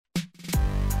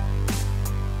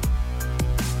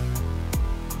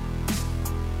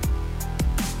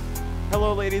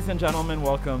Hello, ladies and gentlemen.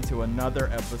 Welcome to another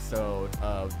episode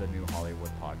of the New Hollywood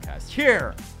Podcast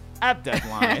here at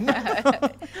Deadline.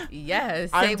 Yes.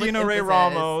 I'm Dino Ray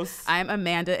Ramos. I'm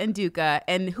Amanda Nduka.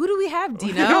 And who do we have,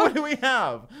 Dino? Who do we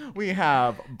have? We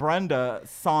have Brenda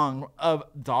Song of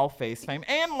Dollface fame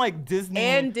and like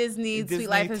Disney. Sweet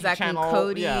Life of Zack and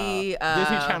Cody. Yeah.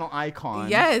 Disney Channel icon.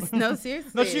 Yes. No,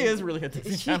 seriously. No, she is really a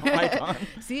Disney Channel icon.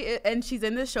 See, and she's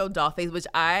in the show Dollface, which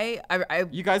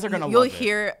you guys are going to love it. You'll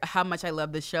hear how much I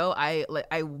love the show. I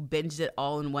binged it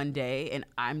all in one day, and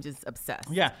I'm just obsessed.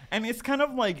 Yeah. And it's kind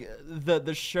of like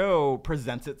the show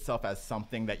presents itself as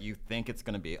something that you think it's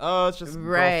going to be. Oh, it's just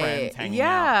girlfriends hanging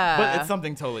out. But it's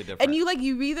something totally different. And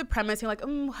you read the premise, you're like,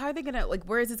 how are they going to,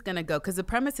 where is this going to go? Because the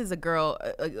premise is a girl,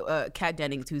 Kat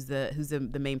Dennings, who's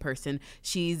the main person.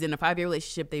 She's in a 5-year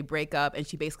relationship. They break up, and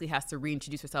she basically has to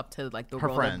reintroduce herself to the her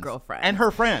role friends. of girlfriend. And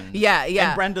her friends. Yeah,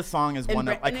 yeah. And Brenda Song is one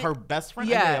of her best friends.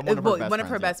 Yeah, one of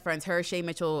her best friends. Her, Shay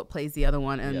Mitchell plays the other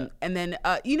one, and then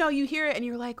you hear it and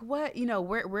you're like, what?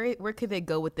 Where could they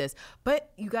go with this?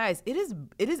 But you guys, it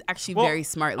is actually very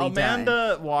smartly done.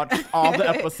 Amanda watched all the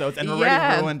episodes and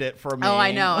already ruined it for me. Oh,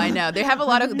 I know. They have a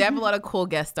lot of cool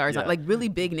guest stars, like really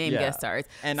big name guest stars.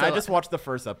 And so, I just watched the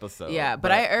first episode. Yeah,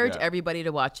 but I urge everybody to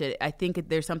watch it. I think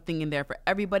there's something in there for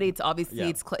everybody. It's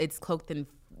obviously it's cloaked in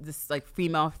this like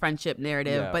female friendship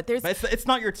narrative, but it's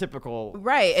not your typical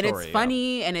right, story, and it's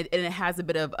funny, and it has a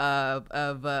bit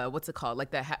of what's it called, like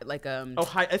that,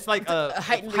 it's like a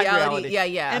heightened reality.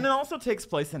 Yeah, and it also takes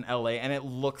place in LA, and it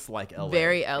looks like LA,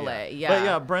 very LA, yeah. But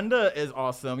yeah, Brenda is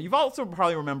awesome. You've also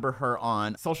probably remember her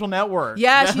on Social Network.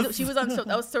 Yeah, yes. she was on.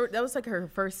 That was like her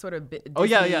first sort of Disney,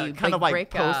 kind of like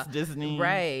breakout. Post Disney,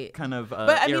 right? Kind of.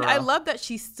 But I mean, era. I love that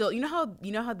she's still. You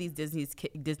know how these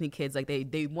Disney kids like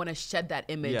they want to shed that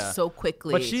image so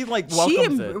quickly, but she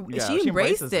welcomes it. She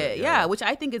embraced it, which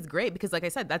I think is great because, like I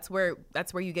said, that's where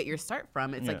you get your start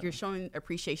from. It's like you're showing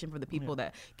appreciation for the people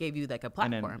that gave you like a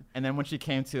platform. And then when she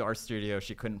came to our studio,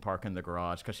 she couldn't park in the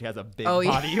garage because she has a big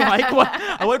body. Yeah. Like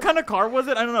what kind of car was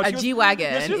it? I don't know. A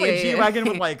G-Wagon. Yeah, she was G-Wagon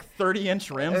with like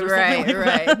 30-inch rims or something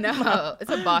like that. No,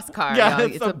 it's a boss car. Yeah,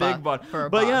 it's a big body.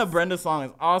 But yeah, Brenda Song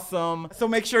is awesome. So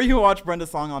make sure you watch Brenda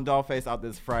Song on Dollface out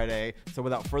this Friday. So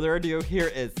without further ado, here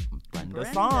is Brenda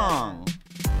Song.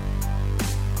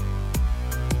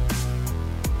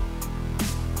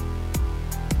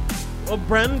 Well,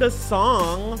 Brenda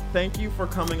Song, thank you for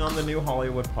coming on the New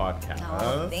Hollywood Podcast.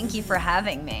 Oh, thank you for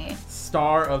having me.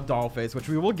 Star of Dollface, which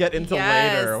we will get into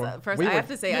later. First, I have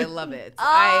to say I love it.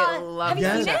 I love it.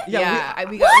 Have you seen it? Yeah,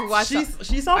 we watched.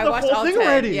 She saw the whole thing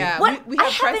already. Yeah, what? we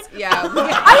have press. Yeah,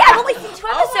 I've only seen 2 episodes.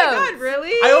 Oh my God,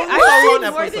 really? I only saw one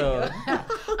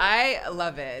episode. I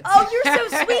love it. Oh, you're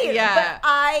so sweet. Yeah. But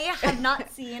I have not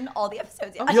seen all the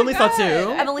episodes yet. You only saw 2?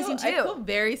 I've only seen 2. I feel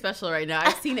very special right now.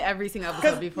 I've seen every single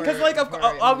episode before. Because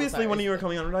obviously when you were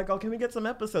coming on, we're like, oh, can we get some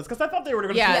episodes? Because I thought they were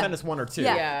going to send us 1 or 2.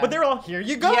 Yeah. But they're all, here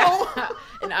you go. Yeah.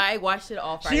 And I watched it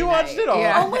all Friday She watched it all.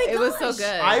 Yeah. Oh my gosh. It was so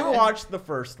good. I watched the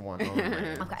first one only.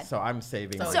 Okay. So I'm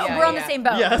saving. So we're on the same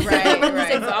boat. Yes.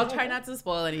 Right. So I'll try not to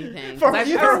spoil anything. For me.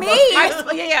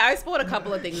 I spoiled a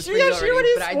couple of things for you already. She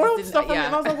already spoiled stuff for me,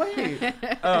 and I was like, wait.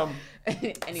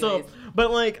 Anyways. So, but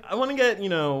like, I want to get,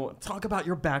 talk about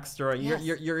your backstory. Yes.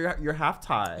 You're half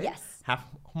Thai. Yes. Half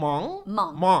Hmong?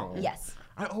 Hmong. Yes.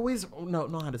 I always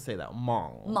know how to say that.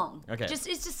 Hmong. Hmong. Okay. It's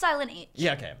just silent H.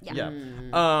 Yeah, okay.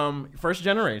 Yeah. First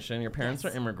generation, your parents are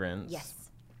immigrants. Yes.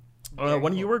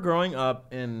 When you were growing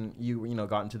up and you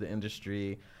got into the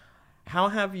industry, how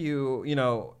have you,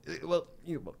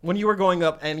 when you were growing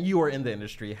up and you were in the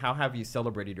industry, how have you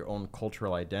celebrated your own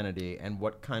cultural identity, and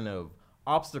what kind of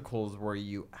obstacles were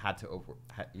you had to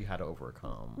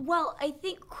overcome? Well, I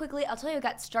think quickly, I'll tell you, I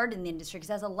got started in the industry because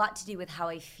it has a lot to do with how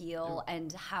I feel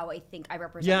and how I think I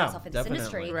represent myself in this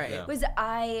industry. Right. Yeah. Was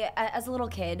as a little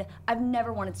kid, I've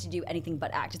never wanted to do anything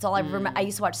but act. It's all I remember. I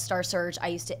used to watch Star Search. I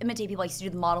used to imitate people. I used to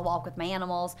do the model walk with my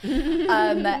animals,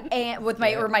 and with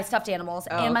my stuffed animals.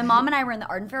 And my mom and I were in the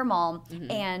Arden Fair Mall,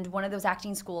 and one of those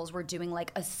acting schools were doing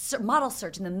like a model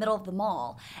search in the middle of the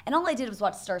mall. And all I did was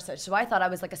watch Star Search, so I thought I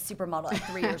was like a supermodel at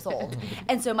 3 years old.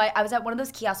 And so I was at one of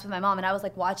those kiosks with my mom, and I was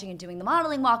like watching and doing the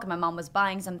modeling walk, and my mom was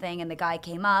buying something, and the guy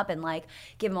came up and like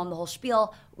gave my mom the whole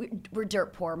spiel. We're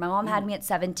dirt poor. My mom had me at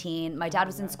 17. My dad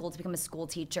was in school to become a school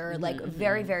teacher, like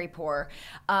very, very poor.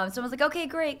 So I was like, okay,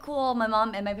 great, cool. My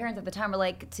mom and my parents at the time were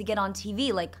like, to get on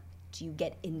TV, like, do you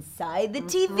get inside the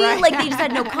TV? Like they just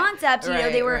had no concept.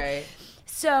 They were.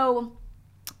 So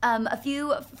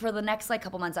For the next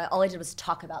couple months, all I did was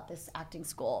talk about this acting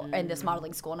school and this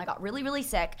modeling school, and I got really, really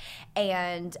sick.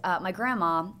 And my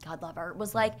grandma, God love her,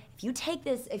 was like, if you take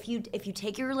this, if you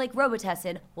take your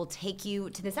Robitussin, we'll take you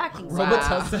to this acting school.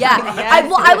 Robitussin. Yeah.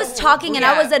 I was talking, and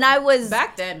I was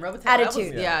back then. Robitussin.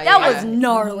 Attitude. That was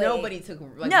gnarly. Nobody took.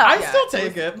 No, I still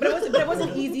take it, but it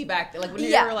wasn't easy back then. Like when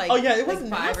you were like, it wasn't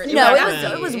 5 or no,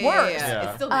 it was worse. Yeah.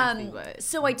 It's still nasty, but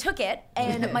so I took it,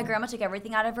 and my grandma took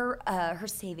everything out of her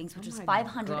savings, which was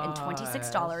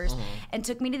 $526, and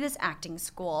took me to this acting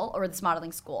school or this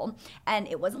modeling school, and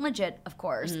it wasn't legit, of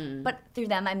course, but through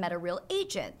them I met a real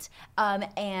agent.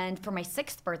 And for my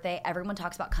 6th birthday, everyone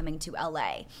talks about coming to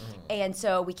LA, and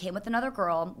so we came with another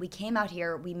girl. We came out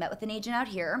here. We met with an agent out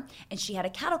here, and she had a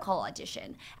cattle call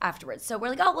audition afterwards. So we're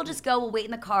like, oh, we'll just go. We'll wait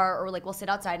in the car, or we'll sit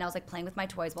outside. And I was playing with my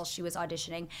toys while she was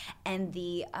auditioning, and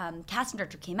the casting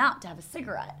director came out to have a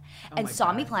cigarette and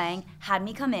saw me playing, had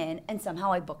me come in, and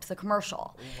somehow I booked the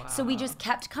commercial. Wow. So we just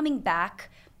kept coming back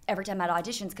every time I had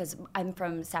auditions, because I'm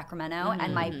from Sacramento,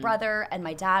 and my brother and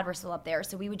my dad were still up there.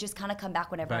 So we would just kind of come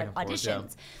back whenever I had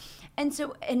auditions. And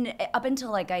so, up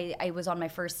until I was on my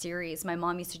first series, my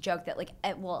mom used to joke that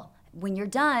when you're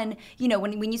done,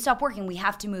 when you stop working, we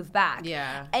have to move back.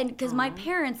 Yeah. And because my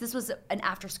parents, this was an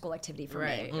after-school activity for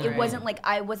me. It wasn't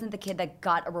I wasn't the kid that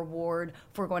got a reward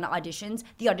for going to auditions.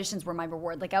 The auditions were my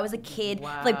reward. I was a kid,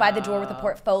 by the door with a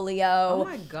portfolio. Oh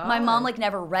my God. My mom,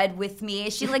 never read with me.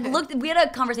 She, looked, we had a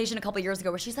conversation a couple years ago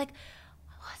where she's like,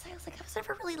 I was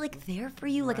never really there for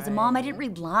you. As a mom, I didn't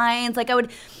read lines. I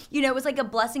would, it was a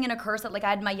blessing and a curse that I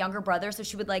had my younger brother. So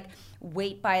she would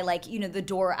wait by the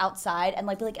door outside and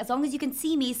be as long as you can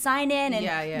see me, sign in.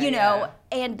 And, know,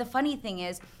 and the funny thing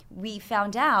is we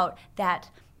found out that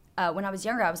when I was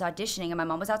younger, I was auditioning and my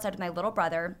mom was outside with my little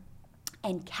brother,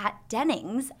 and Kat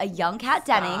Dennings, a young Kat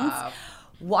Dennings,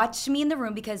 watched me in the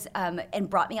room because and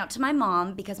brought me out to my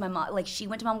mom, because my mom she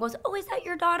went to mom and goes, oh, is that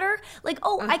your daughter?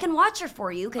 I can watch her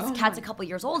for you, because Kat's a couple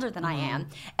years older than I am.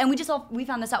 And we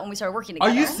found this out when we started working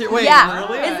together. Are you serious? Wait, yeah.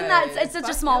 really? Isn't that it's such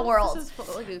a small world? This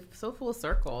is so full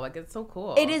circle. It's so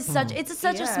cool. It is such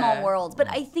a small world. But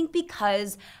I think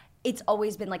because it's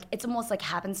always been it's almost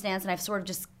happenstance, and I've sort of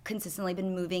just consistently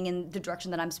been moving in the direction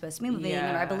that I'm supposed to be moving in,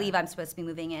 or I believe I'm supposed to be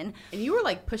moving in. And you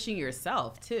were pushing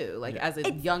yourself too, as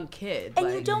a young kid.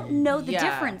 And you don't know the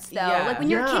difference though. Yeah. When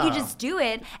you're a kid, you just do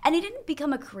it. And it didn't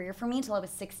become a career for me until I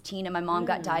was 16, and my mom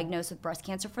got diagnosed with breast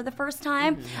cancer for the first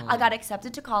time. I got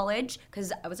accepted to college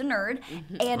because I was a nerd,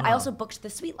 and I also booked the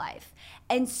Sweet Life.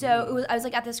 And so I was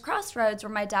at this crossroads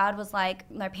where my dad was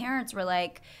my parents were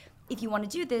if you want to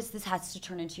do this has to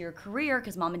turn into your career,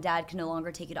 because mom and dad can no longer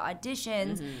take you to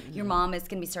auditions. Your mom is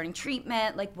going to be starting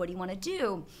treatment. What do you want to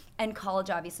do? And college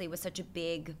obviously was such a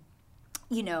big,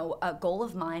 a goal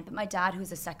of mine. But my dad,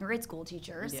 who's a 2nd grade school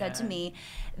teacher, said to me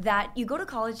that you go to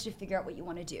college to figure out what you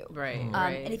want to do. Right.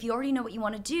 And if you already know what you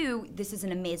want to do, this is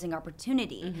an amazing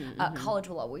opportunity. College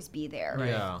will always be there. Right.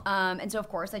 Yeah. And so of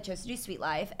course I chose to do Sweet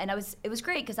Life, and it was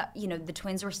great because the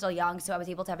twins were still young, so I was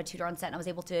able to have a tutor on set, and I was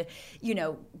able to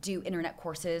do internet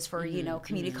courses for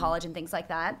community college and things like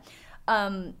that.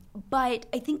 But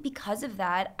I think because of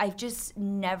that, I've just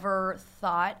never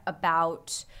thought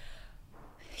about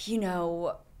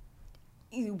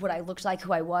what I looked like,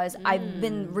 who I was.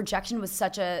 Rejection was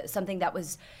something that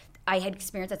was I had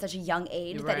experienced at such a young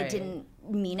age that it didn't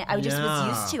mean it. I just was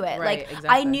used to it. Exactly.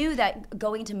 I knew that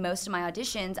going to most of my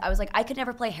auditions, I was I could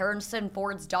never play Harrison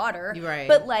Ford's daughter. Right.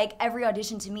 But every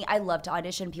audition to me, I love to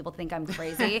audition. People think I'm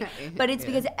crazy, but it's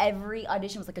because every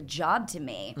audition was a job to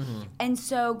me. And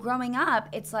so growing up,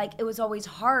 it's it was always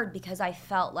hard because I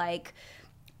felt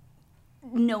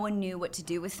no one knew what to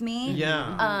do with me.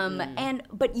 Yeah.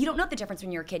 But you don't know the difference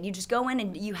when you're a kid. You just go in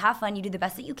and you have fun, you do the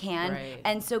best that you can,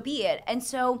 and so be it. And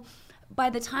so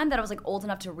by the time that I was old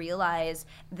enough to realize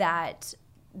that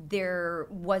there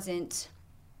wasn't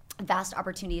vast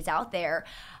opportunities out there,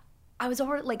 I was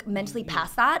already mentally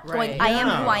past that, going, I am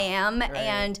who I am,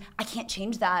 and I can't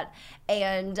change that.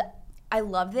 And I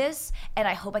love this, and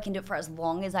I hope I can do it for as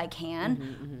long as I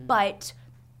can. But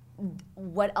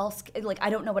what else?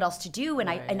 I don't know what else to do, and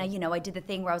I did the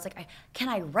thing where I was can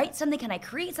I write something? Can I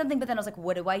create something? But then I was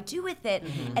what do I do with it?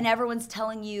 And everyone's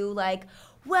telling you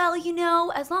well,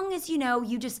 as long as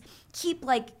you just keep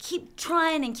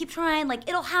trying and keep trying,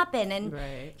 it'll happen. And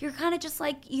you're kind of just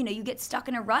you get stuck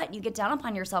in a rut. You get down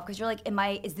upon yourself because you're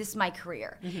is this my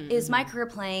career? Is my career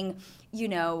playing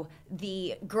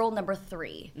the girl number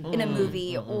 3 in a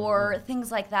movie or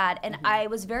things like that? And I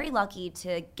was very lucky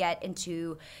to get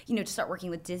into to start working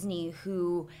with Disney,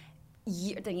 who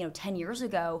you know, 10 years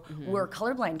ago were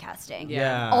colorblind casting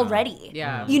Yeah. already.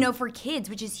 Yeah. You know, for kids,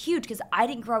 which is huge because I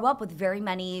didn't grow up with very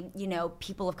many, you know,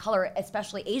 people of color,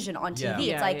 especially Asian, on TV. Yeah. It's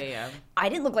Yeah, like, yeah. I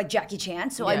didn't look like Jackie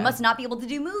Chan, so I Yeah. must not be able to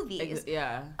do movies.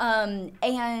 Yeah.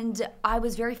 And I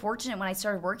was very fortunate when I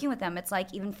started working with them. It's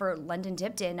like, even for London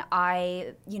Dipton,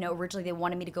 you know, originally they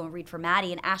wanted me to go and read for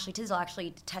Maddie, and Ashley Tisdale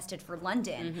actually tested for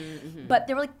London. But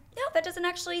they were like, no, that doesn't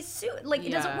actually suit. Like,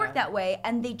 it doesn't work that way.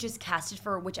 And they just casted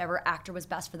for whichever actor was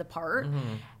best for the part.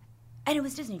 And it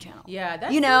was Disney Channel. Yeah,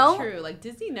 that's you know? so true. Like,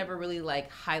 Disney never really like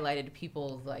highlighted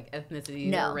people's like ethnicity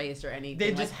No. or race or anything. They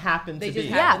like, just happen to They be. just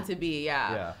happen to be.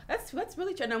 Yeah. Yeah. That's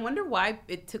really true. And I wonder why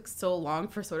it took so long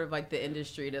for sort of like the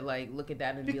industry to like look at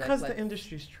that and Because be like, the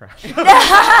industry's trash.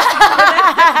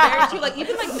 that's very true. Like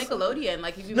even like Nickelodeon,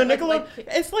 like if you The like, Nickelodeon,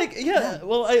 it's like, yeah,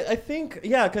 well, I think,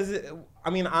 yeah, because,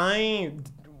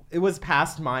 it was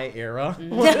past my era.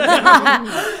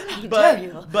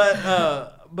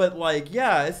 But like,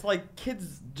 yeah, it's like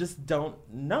kids just don't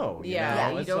know. You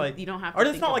know? It's like, you don't have to. or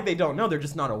it's think not of- like they don't know, they're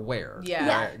just not aware.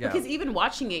 Yeah. Right? Because even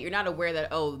watching it, you're not aware that,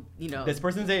 oh, you know, This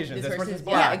person's Asian, this person's person's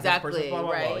black, yeah, this exactly, person's blah, blah,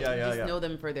 blah. right. Yeah, you yeah, just yeah. know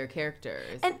them for their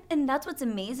characters. And that's what's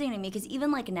amazing to me, because even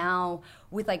like now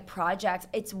with like projects,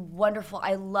 it's wonderful.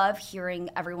 I love hearing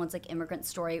everyone's like immigrant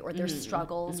story or their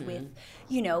struggles with,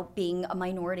 you know, being a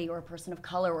minority or a person of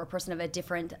color or a person of a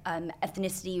different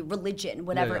ethnicity, religion,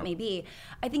 whatever it may be.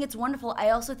 I think it's wonderful.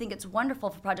 I also think it's wonderful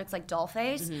for projects like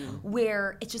Dollface,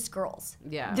 where it's just girls.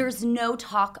 Yeah. There's no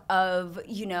talk of,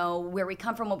 you know, where we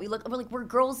come from, what we look. We're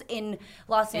girls in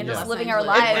Los Angeles Los living Angeles.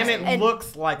 our lives, And it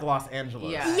looks like Los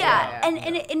Angeles. Yeah.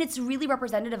 and it's really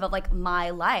representative of like my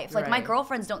life. Like my Right.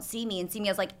 girlfriends don't see me and see me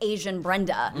as like Asian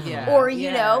Brenda, Yeah. or you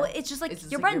Yeah. know, it's just like It's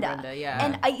just you're like, you're Brenda. Brenda, yeah.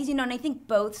 And I think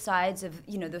both sides of,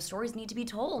 you know, those stories need to be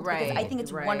told, because I Right, think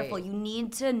it's right. wonderful. You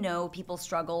need to know people's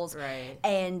struggles, Right.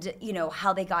 and you know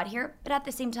how they got here, but at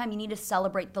the same time, you need to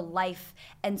celebrate the life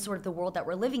and sort of the world that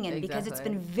we're living in, because it's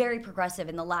Exactly. been very progressive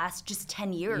in the last just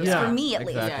 10 years Yeah, for me at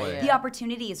least. exactly. Yeah. The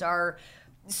opportunities are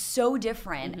so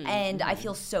different, and I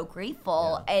feel so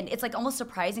grateful, and it's like almost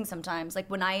surprising sometimes. Like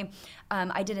when I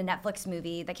did a Netflix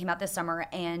movie that came out this summer,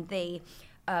 and they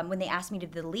when they asked me to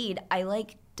do the lead, I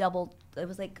like doubled. It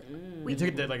was like, You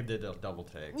took it like did a double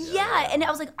take. yeah, and I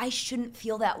was like, I shouldn't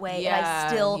feel that way, and I Yeah,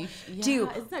 still do.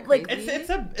 Isn't that Like, crazy?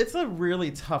 It's a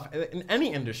really tough in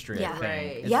any industry. I Yeah. think.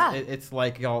 Right. It's, Yeah. it's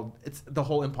like y'all. It's the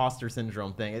whole imposter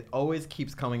syndrome thing. It always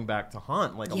keeps coming back to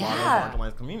haunt like a lot Yeah. of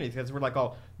marginalized communities, because we're like,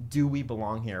 oh, do we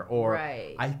belong here? Or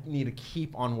Right. I need to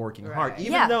keep on working hard, Right.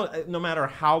 even Yeah. though no matter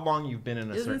how long you've been in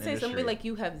a Doesn't certain it say industry. somebody like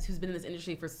you have who's been in this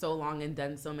industry for so long and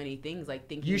done so many things, like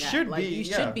thinking You that, should like, be, you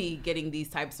yeah. should be getting these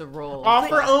types of roles.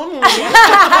 Offer only.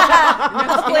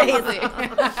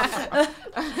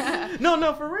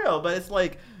 No, for real. But it's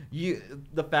like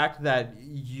the fact that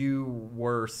you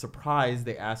were surprised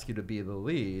they asked you to be the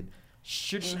lead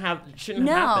shouldn't happen.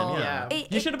 No. Yeah. Yeah.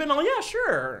 You should have been like, yeah,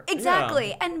 sure. Exactly.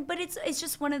 Yeah. But it's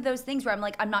just one of those things where I'm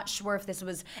like, I'm not sure if this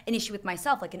was an issue with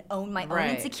myself, like my own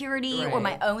Right. insecurity or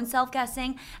Right. my own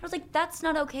self-guessing. I was like, that's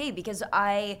not okay, because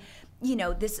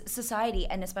this society,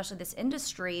 and especially this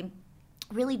industry,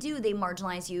 really they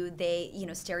marginalize you, they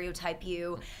stereotype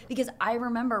you. Because I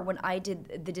remember when I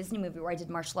did the Disney movie where I did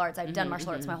martial arts, I've done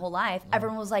martial arts my whole life,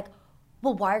 everyone was like,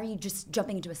 well, why are you just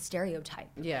jumping into a stereotype?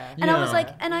 Yeah. And I was Yeah. like,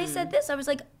 and I said this, I was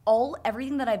like,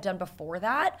 everything that I've done before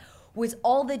that was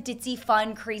all the ditzy,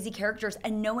 fun, crazy characters,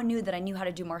 and no one knew that I knew how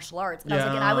to do martial arts. And I was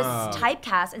like, and I was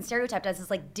typecast and stereotyped as this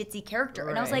like ditzy character.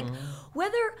 And I was like,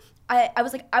 whether I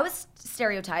was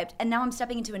stereotyped, and now I'm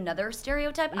stepping into another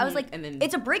stereotype. I was like, and then-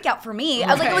 it's a breakout for me.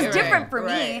 I was like, it was Right, different right, for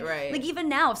me. right. Like even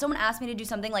now, if someone asked me to do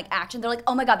something like action, they're like,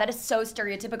 oh my god, that is so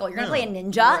stereotypical. You're gonna play a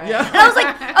ninja? Right. Yeah. And I was like,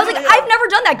 I've never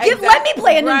done that. Let me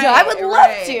play a ninja. I would love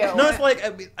Right. to. No, it's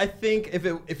like I think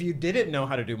if you didn't know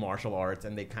how to do martial arts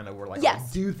and they kind of were like, Yes. oh,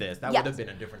 do this, that Yes. would have been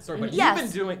a different story. But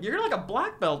Yes. you're like a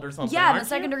black belt or something. Yeah, I'm a aren't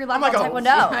secondary you? black I'm like, belt oh,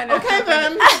 taekwondo. Okay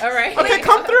then. All right. Okay,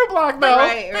 come through, black belt.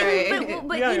 Right.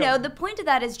 But Yeah, you yeah. know, the point of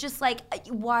that is just like,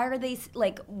 why are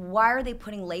they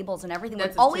putting labels and everything? When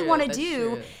That's all we true, want to that's do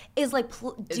true. is like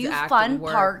Is do act fun and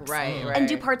work. parts Right, and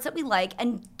do right. parts that we like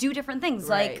and do different things.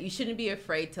 Right. Like You shouldn't be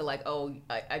afraid to like, oh,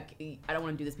 I don't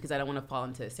want to do this because I don't want to fall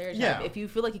into a stereotype. Yeah. If you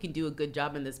feel like you can do a good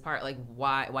job in this part, like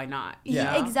why not? You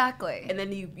Yeah. know? exactly. And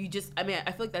then you just, I mean,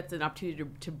 I feel like that's an opportunity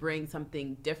to bring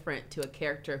something different to a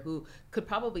character who could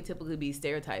probably typically be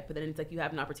stereotyped, but then it's like you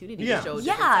have an opportunity Yeah. to show a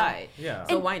Yeah. different side. Yeah.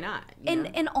 So And- why not? You know?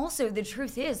 And also the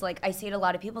truth is, like, I say to a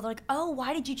lot of people, they're like, oh,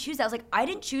 why did you choose that? I was like, I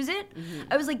didn't choose it.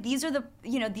 I was like, these were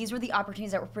the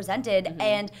opportunities that were presented,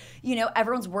 and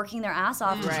everyone's working their ass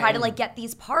off to try to like get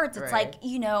these parts. It's Right. like,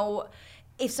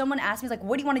 if someone asked me like,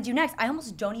 what do you want to do next? I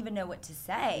almost don't even know what to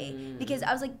say because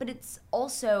I was like, but it's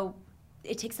also,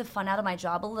 it takes the fun out of my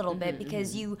job a little bit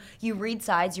because you read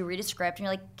sides, you read a script, and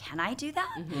you're like, can I do that?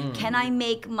 Can I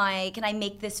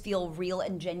make this feel real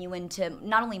and genuine to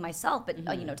not only myself but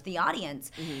to the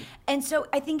audience? And so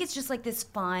I think it's just like this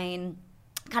fine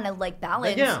kind of like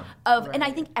balance of, and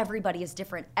I think everybody is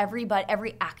different. Every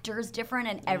actor is different,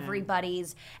 and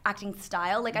everybody's acting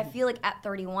style. Like I feel like at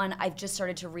 31, I've just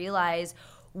started to realize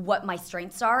what my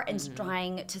strengths are and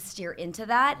trying to steer into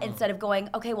that instead of going,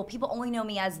 okay, well, people only know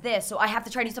me as this, so I have to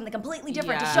try to do something completely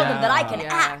different to show them that I can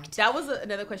act. That was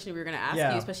another question we were going to ask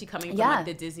you, especially coming from like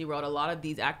the Disney world. A lot of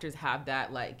these actors have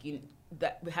that like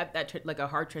like a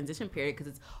hard transition period because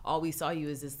it's all we saw you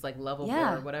as this like lovable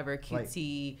or whatever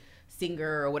cutesy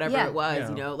singer or whatever it was,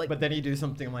 like. But then you do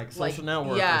something like Social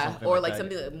Network, or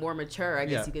something more mature, I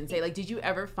guess you can say. Like, did you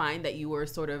ever find that you were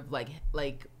sort of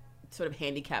sort of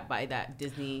handicapped by that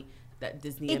Disney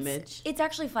image? It's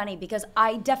actually funny because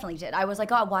I definitely did. I was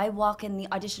like, oh, why walk in the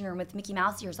audition room with Mickey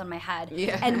Mouse ears on my head?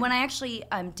 Yeah. And when I actually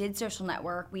did Social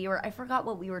Network, I forgot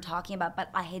what we were talking about, but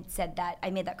I had said that,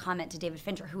 I made that comment to David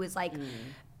Fincher, who was like,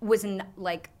 was in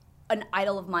like an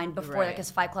idol of mine before that,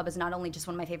 because Fight Club is not only just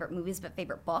one of my favorite movies, but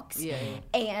favorite books. Yeah.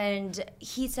 And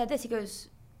he said this, he goes,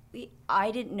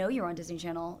 I didn't know you were on Disney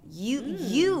Channel.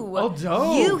 You walk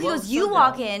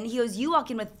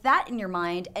in with that in your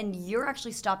mind, and you're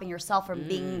actually stopping yourself from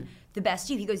being the best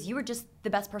you. He goes, you were just the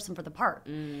best person for the part.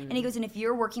 And he goes, and if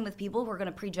you're working with people who are going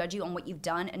to prejudge you on what you've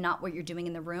done and not what you're doing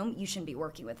in the room, you shouldn't be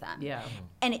working with them. Yeah.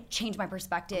 And it changed my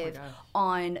perspective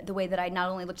on the way that I not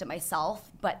only looked at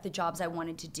myself, but the jobs I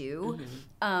wanted to do.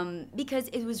 Because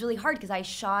it was really hard because I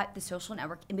shot The Social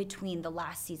Network in between the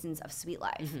last seasons of Sweet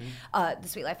Life, The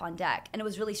Sweet Life on Deck. And it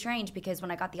was really strange because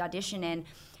when I got the audition in,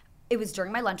 it was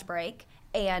during my lunch break,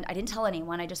 and I didn't tell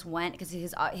anyone. I just went because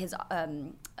his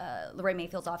Lorraine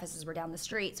Mayfield's offices were down the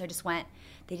street. So I just went.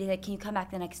 They did like, can you come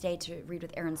back the next day to read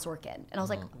with Aaron Sorkin? And I was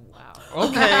like, wow.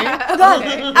 Okay. Oh God.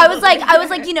 I was like,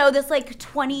 this like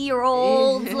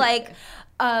 20-year-old like,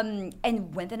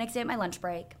 and went the next day at my lunch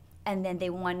break. And then they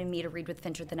wanted me to read with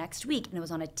Fincher the next week, and it was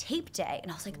on a tape day.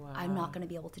 And I was like, I'm not going to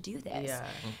be able to do this. Yeah.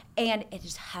 And it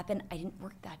just happened. I didn't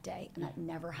work that day, and that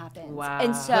never happened. Wow.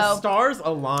 And so the stars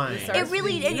aligned. It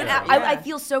really, I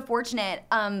feel so fortunate.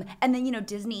 And then,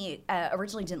 Disney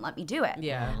originally didn't let me do it.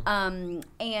 Yeah.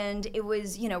 And it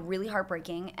was, really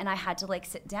heartbreaking. And I had to like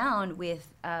sit down with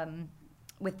them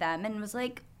and was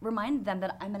like, remind them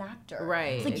that I'm an actor.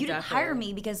 Right. It's like, you didn't hire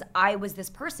me because I was this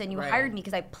person. You hired me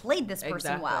because I played this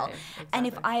person well. Exactly. And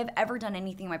if I have ever done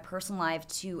anything in my personal life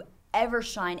to ever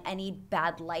shine any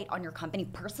bad light on your company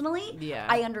personally,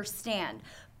 I understand.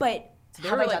 But so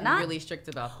have I done that? Really strict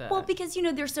about that. Well, because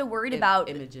they're so worried about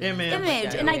image,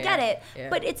 and I get it. Yeah.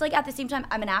 But it's like at the same time,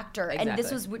 I'm an actor, and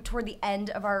this was toward the end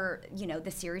of our,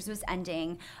 the series was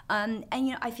ending, and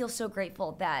I feel so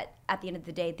grateful that at the end of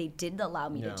the day they did allow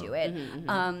me to do it,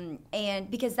 and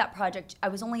because that project, I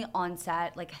was only on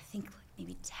set like I think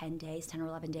maybe 10 or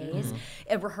 11 days,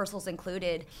 rehearsals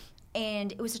included.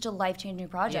 And it was such a life-changing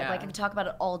project. Like I could talk about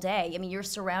it all day. I mean, you're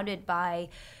surrounded by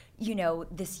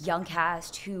this young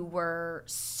cast who were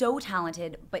so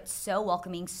talented, but so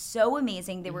welcoming, so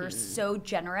amazing. They were so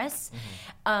generous.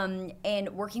 And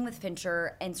working with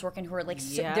Fincher and Sorkin, who are like,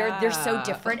 they're so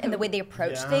different in the way they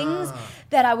approach things,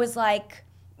 that I was like,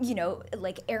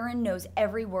 like Aaron knows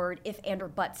every word, if and or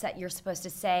but that you're supposed to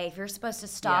say. If you're supposed to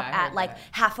stop at like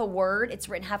half a word, it's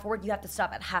written half a word, you have to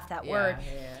stop at half that word.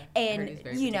 And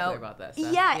about that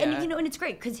stuff. And and it's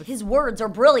great because his words are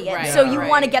brilliant, so you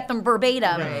want to get them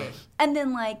verbatim. And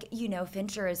then like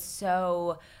Fincher is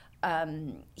so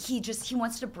he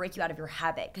wants to break you out of your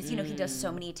habit because he does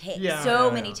so many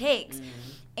takes,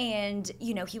 and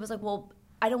he was like, well,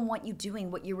 I don't want you doing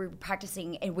what you were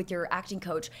practicing and with your acting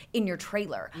coach in your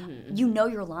trailer. You know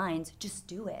your lines, just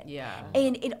do it. Yeah.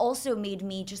 And it also made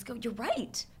me just go, you're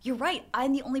right.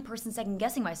 I'm the only person second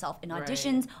guessing myself in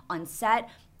auditions, on set.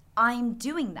 I'm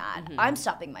doing that. I'm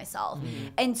stopping myself.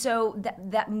 And so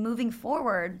that moving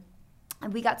forward,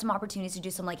 we got some opportunities to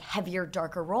do some like heavier,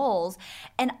 darker roles,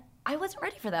 and I wasn't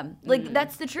ready for them. Like,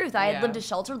 that's the truth. I had lived a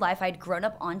sheltered life. I had grown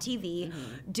up on TV,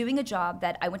 doing a job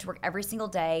that I went to work every single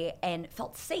day and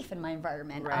felt safe in my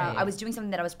environment. I was doing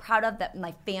something that I was proud of, that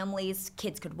my family's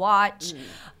kids could watch.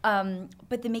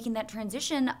 But then making that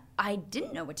transition, I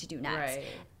didn't know what to do next.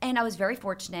 And I was very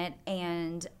fortunate,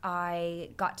 and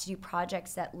I got to do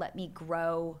projects that let me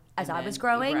grow as I was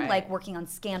growing, like working on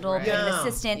Scandal, being an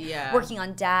assistant, working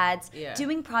on Dads,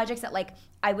 doing projects that like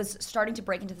I was starting to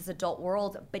break into this adult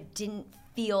world, but didn't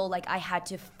feel like I had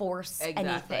to force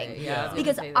anything. Yeah,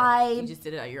 because you just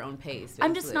did it at your own pace. Basically.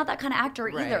 I'm just not that kind of actor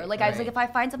either. Like I was like, if I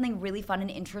find something really fun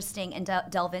and interesting and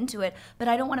delve into it, but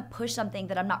I don't want to push something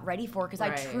that I'm not ready for, because I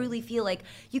truly feel like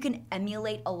you can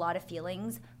emulate a lot of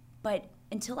feelings, but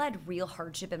until I had real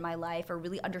hardship in my life or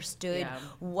really understood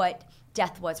what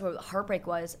death was or what heartbreak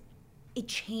was, it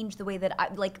changed the way that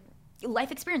I like.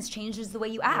 Life experience changes the way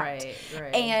you act.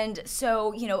 Right. And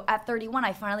so, you know, at 31,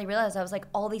 I finally realized I was like,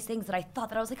 all these things that I thought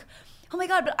that I was like, oh my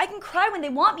God, but I can cry when they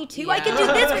want me to. I can do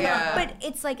this. But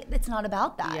it's like, it's not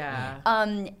about that.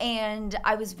 And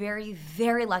I was very,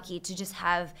 very lucky to just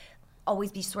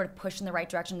always be sort of pushed in the right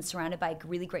direction and surrounded by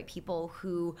really great people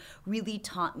who really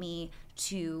taught me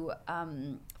to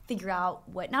figure out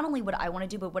not only what I want to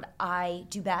do, but what I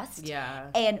do best.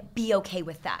 And be okay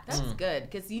with that. That's good.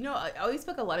 Because, you know, I always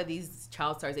feel like a lot of these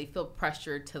child stars, they feel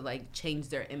pressured to, like, change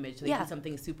their image. They do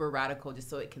something super radical just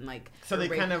so it can, like... So they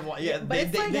kind of,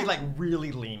 they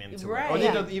really lean into it. Or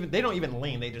they don't even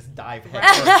lean, they just dive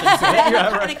headfirst into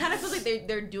it. And it kind of feels like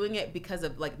they're doing it because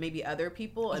of, like, maybe other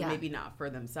people and maybe not for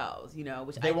themselves, you know?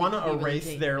 Which they want to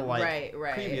erase their, like,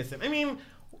 previous... I mean...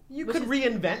 You could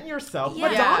reinvent yourself.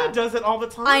 Madonna does it all the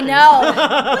time. I know.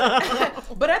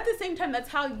 But at the same time, that's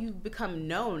how you become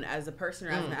known as a person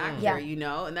or as an actor, you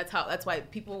know? And that's why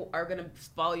people are going to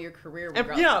follow your career.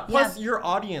 Plus your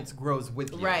audience grows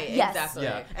with you. Right, exactly.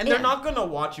 Yeah. And they're not going to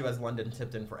watch you as London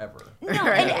Tipton forever. No,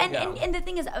 and the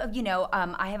thing is, you know,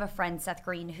 I have a friend, Seth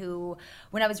Green, who,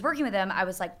 when I was working with him, I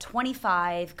was like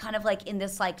 25, kind of like in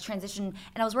this like transition.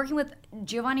 And I was working with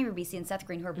Giovanni Ribisi and Seth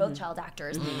Green, who are both child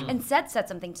actors. And Seth said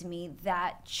something to me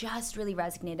that just really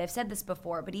resonated. I've said this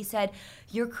before, but he said,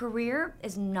 your career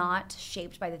is not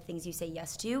shaped by the things you say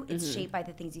yes to, it's shaped by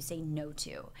the things you say no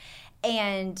to.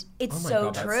 And it's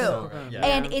true. So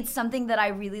and it's something that I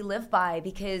really live by,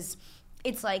 because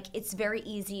it's like, it's very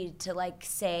easy to like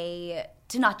say,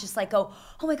 to not just like go,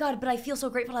 oh my God, but I feel so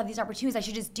grateful to have these opportunities, I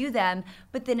should just do them.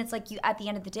 But then it's like, you, at the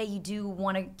end of the day, you do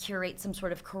want to curate some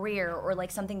sort of career or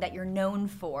like something that you're known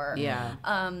for.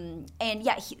 And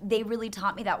they really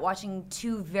taught me that, watching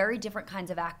two very different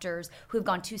kinds of actors who have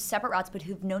gone two separate routes, but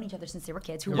who've known each other since they were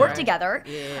kids, who work together.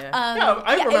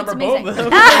 I remember both of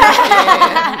them.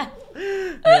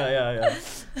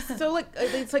 So like,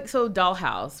 it's like, so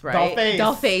Dollhouse, right?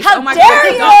 Dollface. How oh my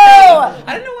dare God, you!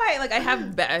 I don't know why, like, I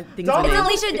have bad things. It's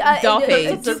Alicia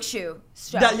Dollface. Duke Shoe.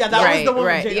 That was the one.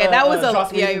 That was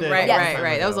right.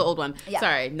 Right. That was an old one.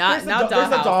 Sorry, not Dollhouse.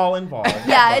 There's a doll involved.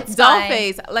 It's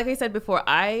Dollface. Like I said before,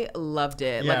 I loved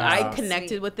it. Like I connected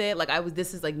Sweet. with it. Like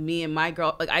this is like me and my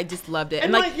girl. Like I just loved it.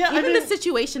 And like even the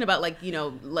situation about like, you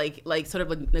know, like sort of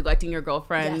like neglecting your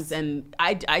girlfriends, and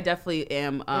I definitely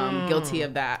am guilty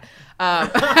of that.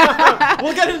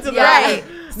 We'll get into that.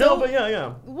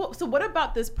 So what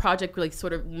about this project? Like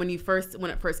sort of when it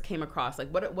first came across, like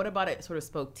what about it sort of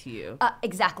spoke to you?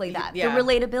 Exactly that. The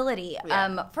relatability.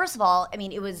 First of all, I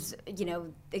mean, it was, you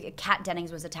know, Kat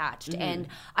Dennings was attached, and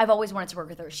I've always wanted to work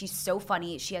with her. She's so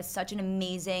funny. She has such an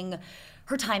amazing.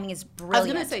 Her timing is brilliant. I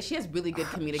was gonna say she has really good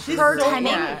comedic. Her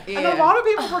timing, and a lot of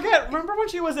people forget. Remember when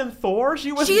she was in Thor?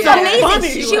 She's amazing. Funny.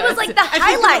 She was like the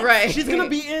highlight. She's gonna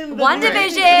be in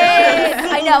WandaVision.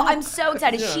 I know. I'm so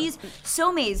excited. She's so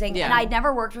amazing, and I'd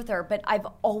never worked with her, but I've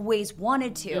always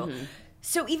wanted to.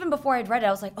 So even before I'd read it,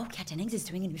 I was like, oh, Kat Dennings is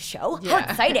doing a new show? How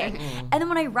exciting. And then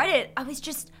when I read it, I was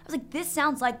like, this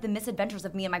sounds like the misadventures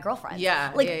of me and my girlfriend.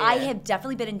 I have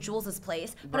definitely been in Jules's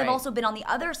place, but I've also been on the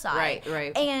other side.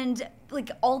 And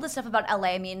like all the stuff about LA,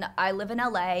 I mean, I live in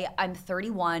LA, I'm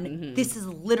 31. This is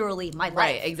literally my life.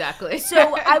 Right, exactly.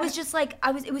 So I was just like,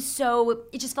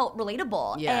 it just felt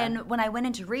relatable. And when I went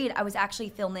in to read, I was actually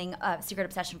filming Secret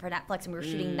Obsession for Netflix, and we were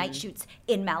shooting night shoots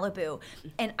in Malibu.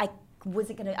 And I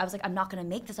was like, I'm not gonna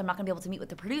make this. I'm not gonna be able to meet with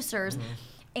the producers.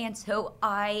 And so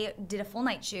I did a full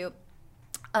night shoot.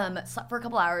 Slept for a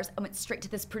couple hours. I went straight to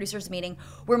this producer's meeting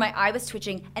where my eye was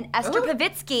twitching, and Esther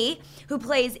Pavitsky, who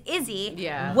plays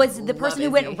Izzy, was the person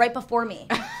who went right before me.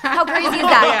 How crazy is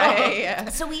that?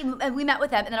 So we met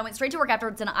with them, and then I went straight to work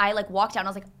afterwards, and I like walked out, and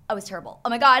I was like, I was terrible. Oh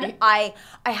my God, I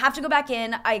have to go back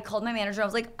in. I called my manager. I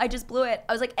was like, I just blew it.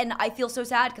 I was like, and I feel so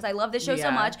sad because I love this show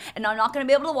so much, and I'm not going to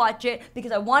be able to watch it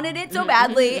because I wanted it so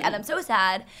badly, and I'm so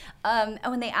sad. And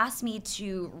when they asked me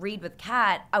to read with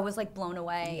Kat, I was like blown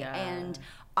away, and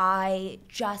I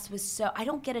just was I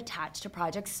don't get attached to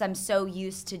projects because I'm so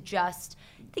used to just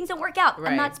things don't work out,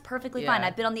 and that's perfectly fine.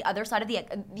 I've been on the other side of the,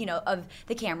 of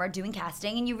the camera doing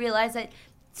casting, and you realize that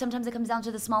sometimes it comes down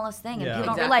to the smallest thing, and Yeah.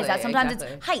 people don't realize that. Sometimes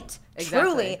Exactly. it's height, Exactly.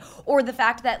 truly, or the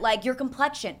fact that like your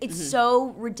complexion. It's so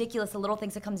ridiculous, the little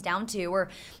things it comes down to, or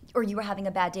you were having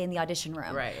a bad day in the audition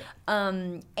room. Right.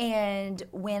 And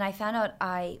when I found out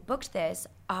I booked this,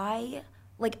 I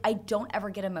don't ever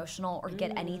get emotional or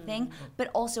get anything, but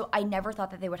also I never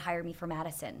thought that they would hire me for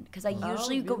Madison, because I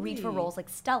usually go read for really? roles like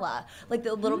Stella, like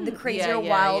the crazier, yeah,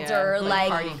 wilder, yeah. like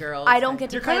Party girls. I don't get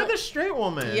to You're play kind of the straight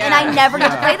woman. Yeah. and I never get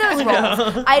to play those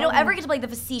roles. I don't ever get to play the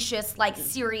facetious, like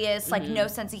serious, like no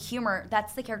sense of humor.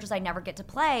 That's the characters I never get to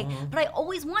play, but I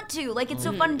always want to. Like it's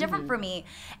so fun and different for me.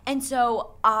 And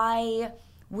so I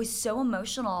was so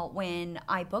emotional when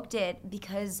I booked it,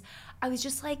 because I was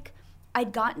just like,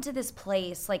 I'd gotten to this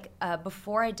place like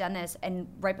before I'd done this, and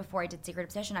right before I did Secret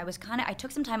Obsession, I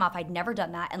took some time off. I'd never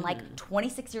done that in like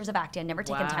 26 years of acting. I'd never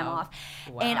taken time off.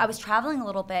 And I was traveling a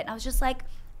little bit, and I was just like,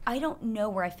 I don't know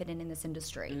where I fit in this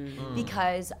industry,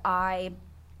 because I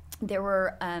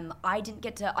didn't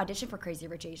get to audition for Crazy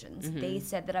Rich Asians. They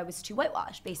said that I was too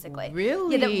whitewashed, basically.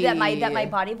 Really? Yeah, that my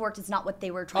body of work is not what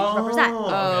they were trying to represent.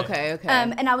 Oh, okay.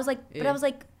 And I was like, but I was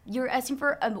like, you're asking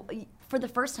for the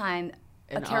first time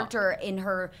a character in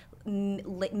her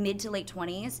mid to late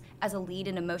 20s as a lead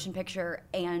in a motion picture,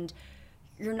 and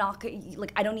you're not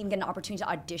like, I don't even get an opportunity to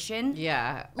audition.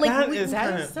 Yeah. Like that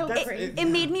is so crazy. It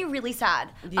made me really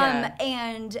sad. Yeah.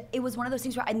 And it was one of those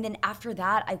things where, and then after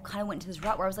that, I kind of went into this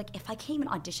route where I was like, if I can't even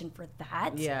audition for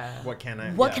that, Yeah. Can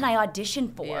I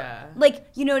audition for? Yeah. Like,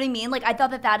 you know what I mean? Like, I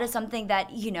thought that is something that,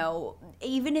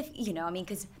 even if,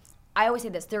 because I always say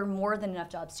this, there are more than enough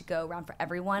jobs to go around for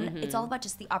everyone. It's all about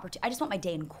just the opportunity. I just want my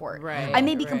day in court. Right, I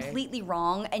may be right. completely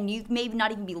wrong, and you may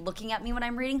not even be looking at me when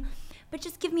I'm reading, but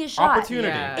just give me a shot. Opportunity.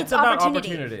 Yeah. It's about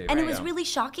opportunity. opportunity. And it right, was yeah. really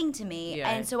shocking to me.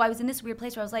 Yeah. And so I was in this weird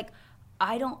place where I was like,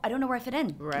 I don't know where I fit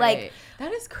in. Right. Like,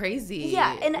 that is crazy.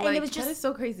 Yeah, and it was just- that is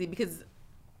so crazy, because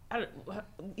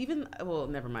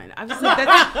never mind. I'm just like,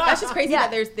 that's just crazy Yeah.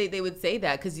 that they would say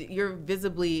that, because you're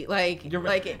visibly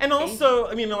And also,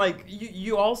 I mean, like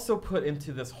you also put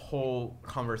into this whole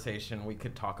conversation, we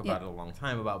could talk about it a long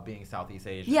time, about being Southeast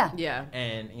Asian. Yeah.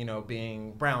 And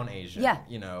being brown Asian. Yeah.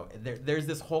 There's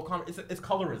this whole it's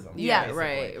colorism. Yeah,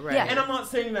 basically. right. Yeah. And I'm not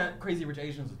saying that Crazy Rich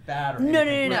Asians was bad or No,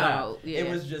 anything. no, like no. that. Yeah. It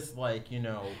was just like,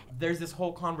 there's this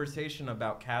whole conversation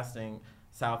about casting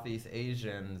Southeast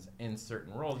Asians in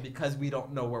certain roles because we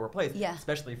don't know where we're placed. Yeah.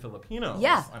 Especially Filipinos.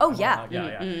 Yeah. Oh, yeah.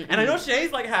 Yeah. And I know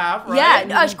Shay's like half, right?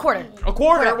 Yeah, quarter. A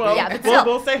quarter. Well, yeah, but still.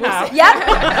 we'll say half. Yeah.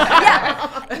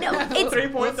 Yeah. No, it's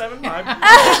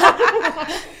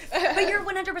 3.75. but you're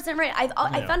 100% right.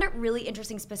 I found it really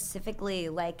interesting, specifically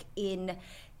like in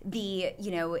the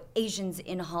Asians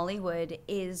in Hollywood,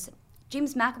 is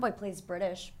James McAvoy plays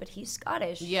British, but he's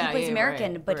Scottish. Yeah, he plays yeah,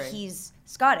 American, right, but right. he's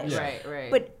Scottish. Right.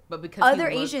 But because he other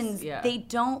looks- Asians, yeah. they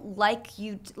don't like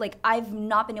you. Like, I've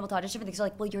not been able to audition for things. They're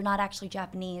like, well, you're not actually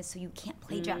Japanese, so you can't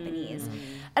play Japanese.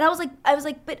 And I was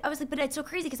like, but it's so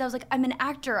crazy, because I was like, I'm an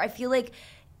actor. I feel like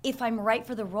if I'm right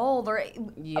for the role, right?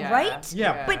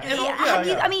 Yeah. But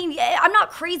Yeah. I mean, I'm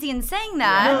not crazy in saying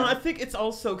that. No, I think it's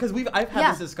also because I've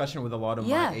had this discussion with a lot of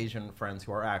my Asian friends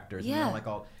who are actors, and they're like,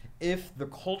 if the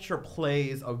culture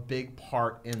plays a big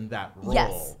part in that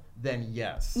role, then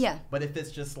yes. Yeah. But if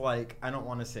it's just like, I don't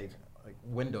want to say like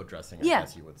window dressing, I Yeah.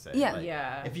 guess you would say. Yeah. Like,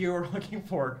 Yeah. If you were looking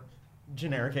for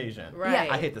generic Asian, Right.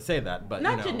 I hate to say that, but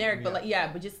Not generic, but but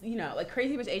just like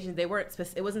Crazy Rich Asians, they weren't.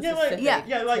 It wasn't like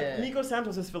specific. like Nico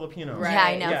Santos is Filipino. Right. Yeah,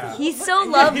 I know. Yeah. He's so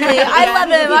lovely. I love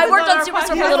him. I worked on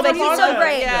Superstore for a little bit. He's so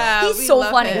great. Yeah, He's we so love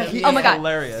funny. him. He Oh is my god.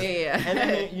 hilarious. Yeah. And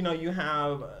then you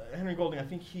have Henry Golding. I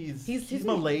think he's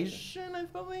Malaysian, I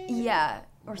believe. Yeah,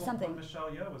 or something. Michelle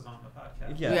Yeoh was on the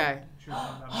podcast. Yeah. She was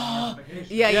on that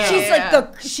vacation. Yeah. She's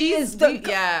like she is the.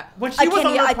 Yeah. When she I was can't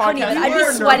on even- our I couldn't podcast, even- we I'd be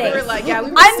were sweating. nervous. We were like, we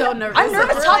were I'm- so nervous. I'm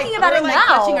nervous We're talking about it now.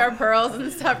 Clutching our pearls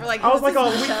and stuff. We're like, I was like, I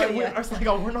I was like,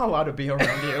 we're not allowed to be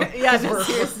around you. Yeah, 'Cause we're-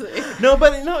 seriously. No,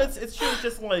 but no, it's true. It's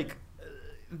just like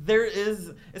there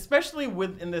is, especially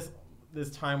in this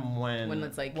time when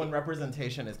it's like- when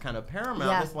representation is kind of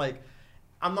paramount. Yeah. It's like,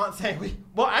 I'm not saying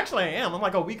actually I am. I'm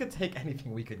like, we could take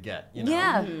anything we could get,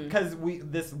 Yeah. Because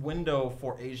this window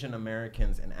for Asian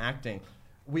Americans in acting,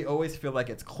 we always feel like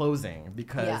it's closing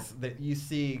because you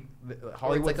see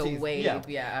Hollywood like a sees, wave,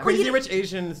 yeah. Crazy Rich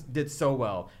Asians did so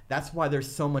well. That's why there's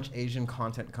so much Asian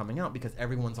content coming out, because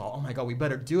everyone's all, oh my god, we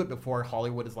better do it before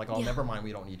Hollywood is like, oh, never mind,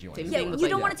 we don't need you anymore. Yeah, thing with, you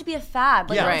like, don't want it to be a fad.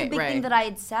 Like, Yeah. that was a Right, big thing right. that I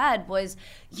had said was,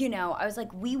 I was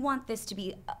like, we want this to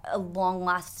be a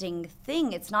long-lasting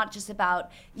thing. It's not just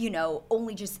about,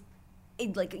 only just,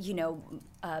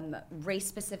 race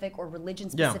specific or religion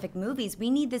specific movies. We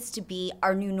need this to be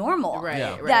our new normal. Right,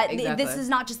 Yeah. right, That exactly. this is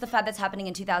not just the fad that's happening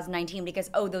in 2019 because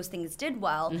those things did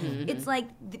well. It's like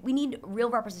we need real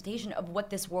representation of what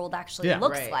this world actually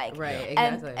looks Right, like. right,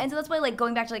 exactly. And so that's why like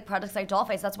going back to like projects like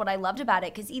Dollface, that's what I loved about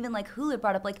it, because even like Hulu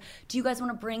brought up like, do you guys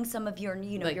want to bring some of your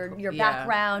Like, your yeah,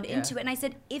 background yeah. into it? And I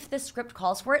said, if the script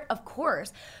calls for it, of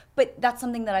course. But that's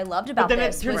something that I loved about But then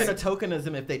this. it turns was- into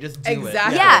tokenism if they just do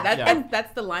Exactly. it. Yeah.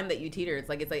 That's the line that you teeter. It's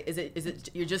like is it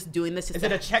you're just doing this just Is it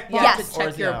to- a checkbox Yes. to or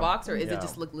check is your it a- box, or is Yeah. it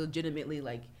just look legitimately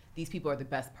like these people are the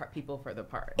best people for the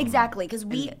part? Exactly, because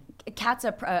Kat's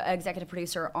a executive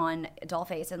producer on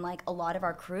Dollface, and like a lot of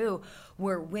our crew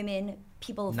were women,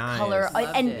 people of Nice. color,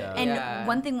 Loved and it. and Yeah.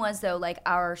 one thing was though, like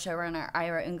our showrunner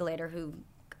Ira Ungulator, who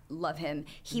love him,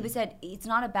 he said it's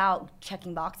not about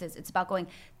checking boxes, it's about going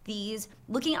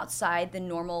looking outside the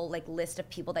normal like list of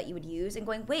people that you would use and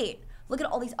going, wait, look at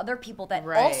all these other people that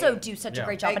Right. also do such a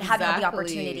great job and haven't had the Exactly.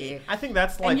 opportunity. I think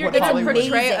that's like And you're what gonna Hollywood. portray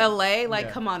Amazing. LA like,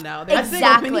 Yeah. come on now. Exactly,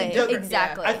 There's so many-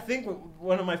 exactly. I think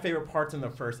one of my favorite parts in the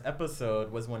first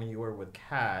episode was when you were with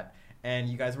Kat and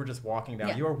you guys were just walking down.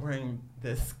 Yeah. You were wearing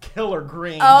this killer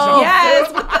green Oh. jumpsuit.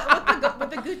 Yes, with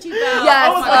the Gucci belt.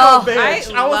 Yes. Oh my Oh, God.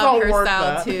 bitch. I was love all her worth style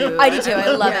that. too. I do too. I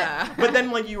love it. Yeah. But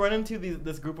then like you run into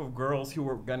this group of girls who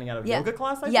were getting out of Yeah. yoga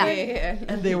class, I Yeah. think. Yeah.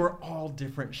 And they were all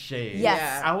different shades.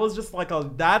 Yes. I was just like, oh,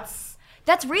 that's...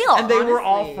 That's real. And they were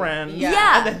all Honestly, friends.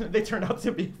 yeah. And then they turned out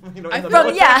to be, in the I feel middle.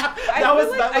 like- yeah. That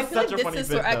was such a funny this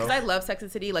is bit, because though. I love Sex and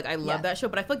the City. Like I love Yeah. that show,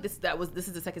 but I feel like this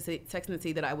is the Sex and the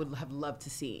City that I would have loved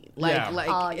to see. Like Yeah.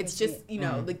 Oh, you it's see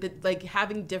just like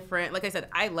having different. Like I said,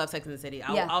 I love Sex and the City.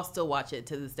 I'll still watch it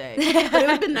to this day. But it would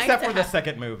have been nice Except to for the have,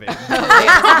 second movie. but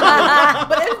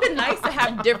it's been nice to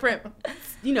have different,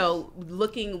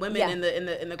 looking women Yeah. in the And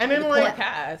the then core like,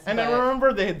 cast. and but- I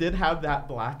remember they did have that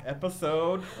black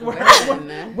episode.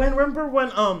 When? Remember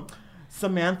when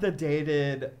Samantha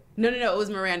dated. No, it was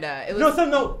Miranda. It was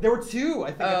No, there were two. I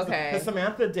think. Oh, okay. Because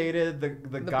Samantha dated the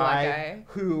black guy guy.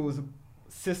 whose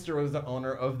sister was the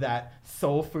owner of that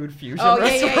soul food fusion Oh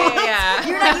restaurant. yeah.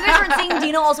 You guys weren't seeing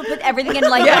Dino also put everything in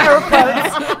like air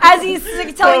quotes as he's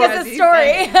telling us as a he's story.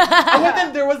 saying. And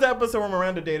then there was the episode where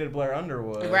Miranda dated Blair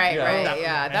Underwood. Right,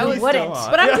 yeah. and That was he's wouldn't. still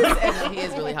hot. But I'm Yeah. just, and he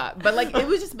is really hot. But like, it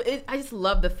was just, I just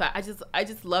love the fact. I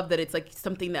just love that it's like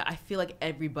something that I feel like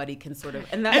everybody can sort of,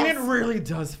 and And it really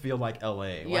does feel like LA.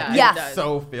 Like, Yeah, it Yes. does.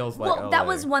 so feels like Well, LA. that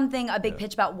was one thing, a big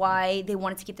pitch about why they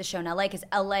wanted to keep the show in LA, because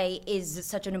LA is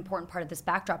such an important part of this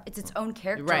backdrop. It's its own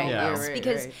character Right, yeah, almost, right,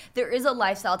 because right. there is a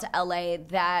lifestyle to LA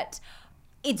that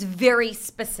it's very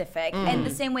specific. And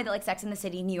the same way that like Sex and the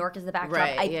City, New York is the backdrop.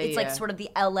 Right, It's like yeah. sort of the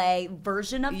LA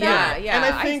version of Yeah, that. yeah. And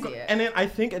I think, see it. I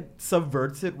think it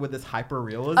subverts it with this hyper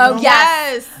realism. Oh, yeah.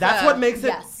 Yes, That's what makes it.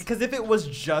 Yes. Because if it was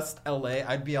just LA,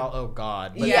 I'd be all, oh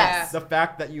god. But Yes. the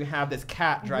fact that you have this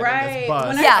cat driving Right. this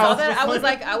bus. When Yeah. I saw was that,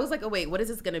 just I was like, oh wait, what is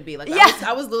this gonna be? Like, Yeah.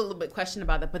 I was a little bit questioned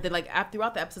about that, but then like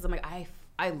throughout the episodes, I'm like,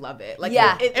 I love it. Like,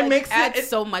 Yeah. it It like, makes adds it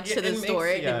so much to it the makes-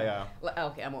 story. yeah.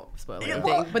 Okay, I won't spoil anything.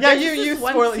 Well, but Yeah, there's just you this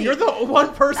one spoil. scene- You're the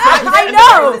one person. I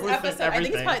that know. listens This to episode, I think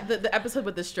it's everything. probably the episode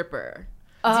with the stripper.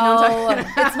 Do you know what I'm Oh, talking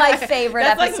about? it's my favorite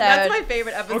That's episode. that's my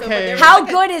favorite episode. but Okay. there was How like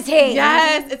a- good is he?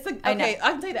 Yes, it's like I know. okay.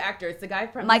 I can tell you the actor. It's the guy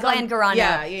from Michael he's on- Angarano.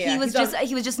 Yeah.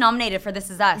 He was just nominated for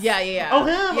This Is Us. Yeah. Oh,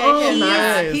 him? Oh,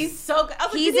 nice. He's so good. I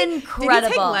was like, He's did he incredible.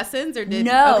 take lessons or did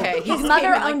No, Okay, he his just mother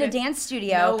came in owned like a dance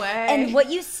studio. No way. And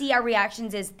what you see our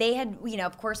reactions is they had,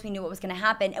 of course we knew what was going to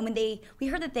happen. And when we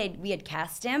heard that we had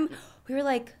cast him, we were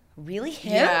like, really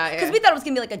him? Yeah, Because yeah. we thought it was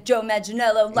going to be like a Joe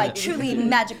Manganiello, like truly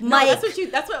Magic No, Mike. that's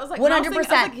what I was like. when I was thinking, I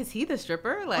was 100%. like, is he the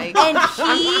stripper? Like,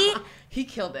 And he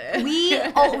killed it. we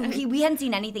hadn't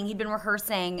seen anything. He'd been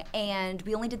rehearsing, and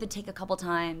we only did the take a couple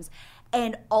times.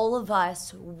 And all of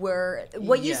us were.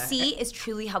 What you Yeah. see is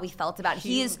truly how we felt about it.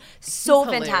 He is so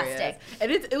He's hilarious. fantastic.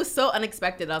 And it was so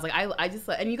unexpected. I was like, I just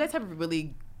and you guys have a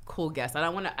really cool guest. I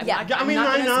don't want to. Yeah. I mean, not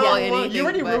I gonna know. spoil Well, anything, you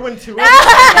already but- ruined two.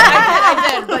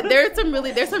 I did. But there's some really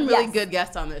Yes. good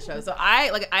guests on this show. So I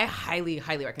highly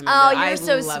recommend Oh, it. you're I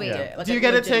so loved sweet. it. Like, Do you I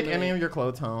get to take legitimately- any of your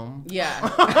clothes home? Yeah.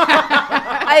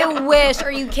 I wish.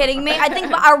 Are you kidding me? I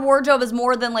think our wardrobe is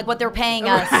more than like what they're paying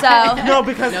us. So No,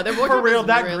 because No, their for wardrobe real, is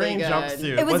that really green good.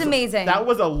 jumpsuit. It was amazing. That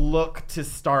was a look to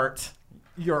start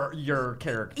your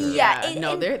character. Yeah.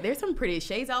 No, there's some pretty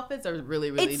Shay's outfits are really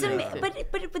It's nice.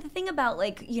 but the thing about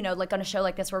like like on a show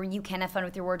like this where you can have fun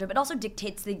with your wardrobe, it also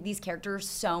dictates these characters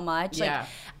so much. Yeah.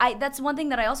 Like that's one thing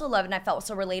that I also love and I felt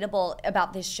so relatable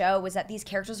about this show was that these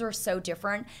characters were so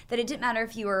different that it didn't matter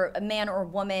if you were a man or a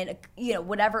woman,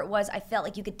 whatever it was. I felt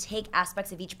like you could take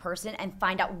aspects of each person and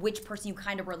find out which person you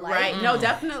kind of relate. Right. No,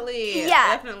 definitely.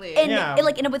 Yeah, Definitely. And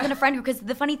like within a friend group, because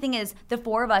the funny thing is, the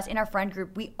four of us in our friend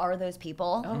group, we are those people.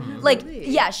 Like, really?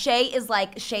 yeah, Shay is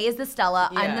the Stella.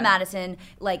 I'm Yeah. the Madison.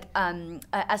 Like,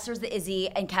 Esther's the Izzy,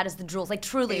 and Kat is the Jules. Like,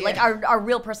 truly, Yeah. like our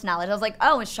real personality. I was like,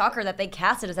 oh, it's shocker that they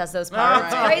casted us as those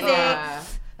parts. It's crazy. Yeah.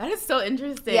 That is so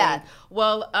interesting. Yeah.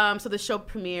 Well, so the show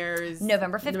premieres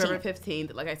November 15th. November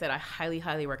 15th. Like I said, I highly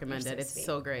recommend it. It's sweet.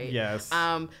 so great. Yes.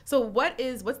 So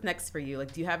what's next for you?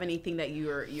 Like, do you have anything that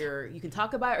you can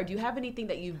talk about, or do you have anything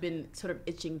that you've been sort of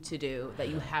itching to do that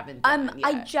you haven't done yet?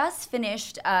 I just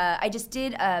finished. I just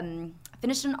did.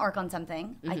 Finished an arc on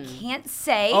something. I can't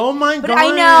say. Oh my but God.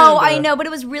 I know, but it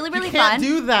was really You fun. can't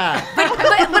do that.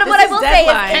 But what I will say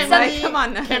is, Deadline. Come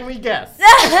on now. Can we guess?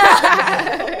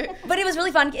 but it was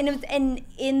really fun, and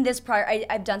in this prior,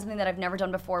 I've done something that I've never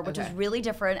done before, which was really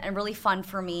different and really fun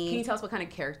for me. Can you tell us what kind of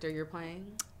character you're playing?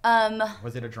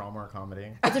 Was it a drama or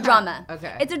comedy? It's a drama.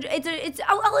 Okay.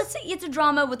 Let's say it's a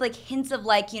drama with like hints of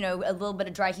like a little bit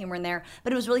of dry humor in there,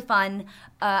 but it was really fun.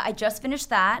 I just finished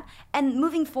that, and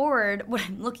moving forward, what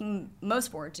I'm looking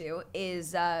most forward to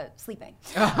is sleeping.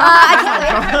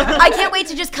 I can't wait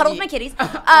to just cuddle with my kitties.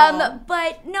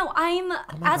 But no,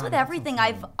 as with everything,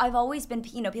 I've always been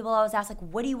people always ask like,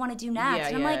 what do you want to do next?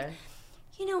 Yeah, and I'm like,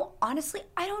 honestly,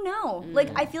 I don't know. Like,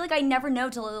 I feel like I never know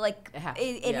till like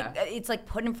it's like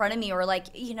put in front of me, or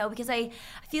like because I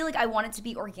feel like I want it to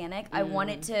be organic. I want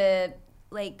it to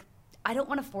like. I don't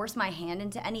want to force my hand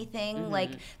into anything.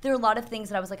 Like, there are a lot of things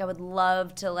that I was like, I would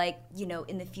love to like,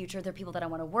 in the future, there are people that I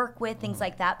want to work with, things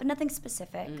like that, but nothing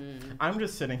specific. I'm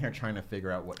just sitting here trying to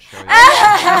figure out what show you're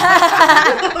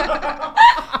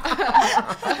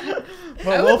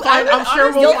But I'm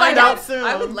sure we'll find out soon.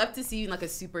 I would love to see you in like a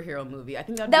superhero movie. I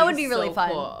think That would be so really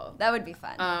fun. Cool. That would be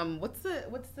fun. What's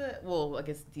the well, I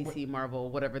guess DC,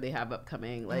 Marvel, whatever they have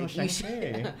upcoming. Like,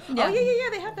 Shang-Chi. Oh yeah,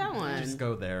 they have that one. Just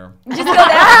go there.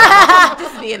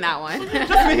 Just be in that one.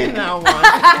 Just be in that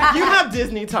one. You have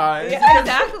Disney ties. Yeah,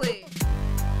 exactly.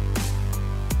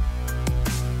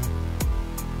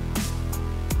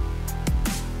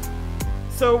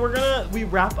 So we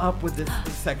wrap up with this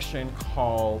section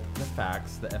called the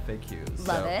facts, the FAQs.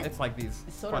 Love so it. It's like these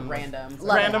It's sort fun of random.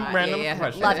 Love random Yeah.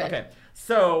 questions. Love it. Okay.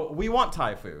 So we want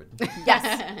Thai food.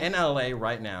 Yes. In LA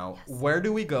right now. Where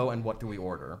do we go and what do we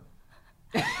order?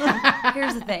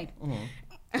 Here's the thing.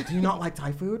 Do you not like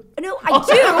Thai food? No, I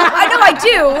do. I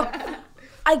do.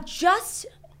 I just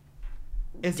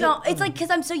don't. It's like because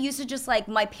I'm so used to just like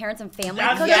my parents and family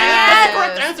cooking. That's the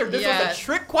correct answer. This was Yes. a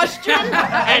trick question,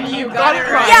 and you got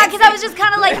it right. Yeah, because I was just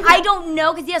kind of like, I don't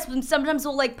know. Because yes, sometimes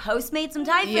we'll like Postmate some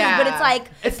Thai food, but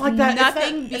it's like that.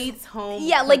 Nothing beats home.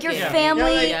 Yeah, like your cooking.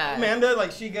 family. Like, Yeah. Amanda,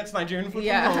 like she gets Nigerian food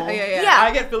Yeah, from home. Yeah.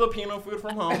 I get Filipino food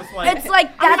from home. It's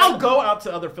like I'll go out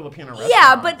to other Filipino restaurants.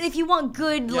 Yeah, but if you want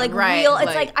good, like right, real, it's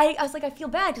like- like I was like, I feel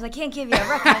bad because I can't give you a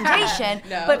recommendation.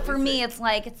 No, but for me, it's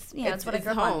like it's it's what I it's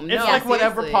grew up on. home. It's No, like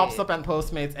whatever seriously. pops up on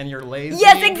Postmates and you're lazy.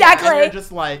 Yes, exactly. And you're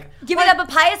just like, Give me that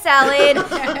papaya salad.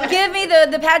 Give me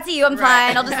the pad see ew. I'm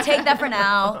fine. I'll just take that for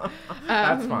now.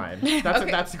 that's fine.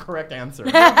 That's the correct answer.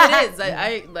 It is.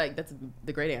 I like that's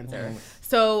the great answer.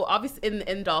 So obviously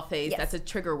in Dollface, Yes. that's a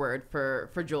trigger word for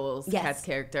Jules, Yes. Kat's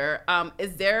character.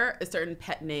 Is there a certain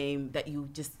pet name that you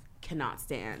just cannot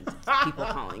stand people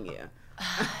calling you?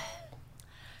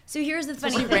 So here's the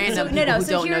funny Especially thing. random So, people who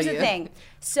so don't here's know the you. thing.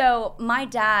 So my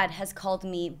dad has called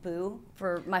me Boo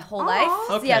for my whole life.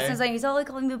 Okay. Yeah, since he's always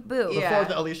calling me Boo. Yeah. Before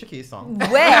the Alicia Keys song. Way.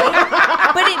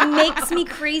 But it makes me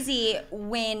crazy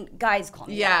when guys call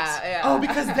me that. Yeah. Oh,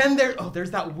 because then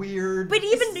there's that weird. But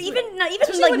even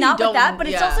Especially like when not you with that, don't- but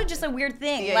it's yeah. also just a weird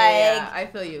thing. Yeah, like, yeah, I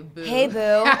feel you. Boo. hey Boo.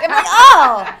 I'm like,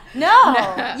 oh no.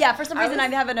 Yeah, for some I reason I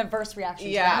was- have an adverse reaction.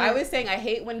 Yeah, to that. I was saying I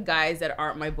hate when guys that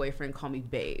aren't my boyfriend call me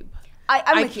babe.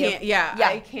 I'm I with can't. you. Yeah, Yeah.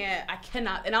 I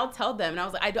cannot. And I'll tell them. And I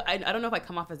was like, I don't know if I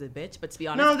come off as a bitch, but to be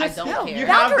honest, No, I that's don't no, care. you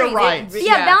have the Boundaries. rights. Yeah,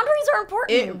 Yeah. boundaries are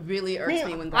important. It really irks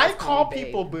me when guys I call me babe.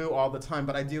 people boo all the time,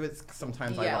 but I do it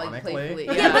sometimes Yeah, like ironically. playfully.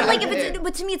 yeah, but like if it's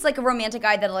but to me it's like a romantic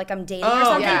guy that like I'm dating or Oh,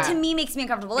 something. yeah. To me makes me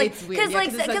uncomfortable. Like It's weird, yeah,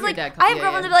 'cause it's like your dad I have yeah,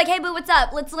 girlfriends yeah. that be like, hey boo, what's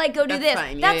up? Let's like go do That's this.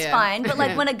 fine, yeah, That's yeah. fine. But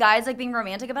like when a guy's like being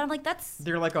romantic about it, I'm like that's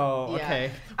They're like, oh, Yeah.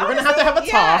 okay, we're gonna have to have a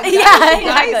talk. Yeah, Guys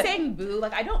exactly. saying boo,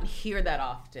 like I don't hear that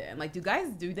often. Like, do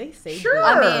they say Sure. boo?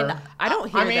 I mean, I don't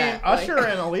hear I mean, that. Usher like,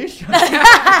 and Alicia.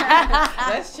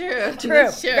 that's true. True.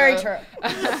 That's true. Very true.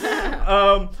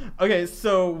 Okay,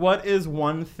 so what is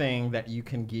one thing that you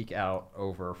can geek out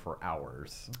over for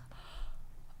hours?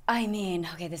 I mean,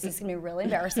 okay, this is gonna be really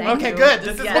embarrassing. Okay, good.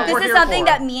 This is Yeah. what But we're this is here something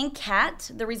for. that me and Kat,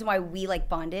 the reason why we like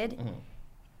bonded,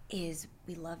 is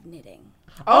we love knitting.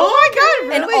 Oh my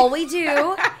god, And really? all we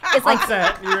do is like On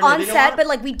set, you're on knitting a set, lot? but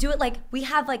like we do it like we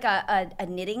have like a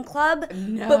knitting club.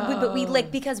 But we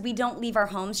like because we don't leave our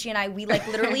homes. She and I we like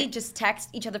literally just text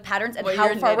each other patterns and What how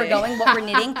you're far we're knitting. going, what we're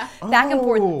knitting, back and Oh.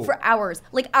 forth for hours.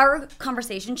 Like our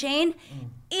conversation chain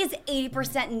is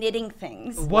 80% knitting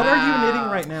things. What are you Wow.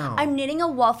 knitting right now? I'm knitting a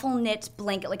waffle knit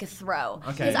blanket, like a throw.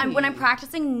 Okay. Because when I'm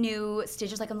practicing new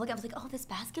stitches, like I'm looking, I was like, oh, this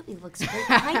basket weave looks great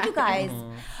behind you guys.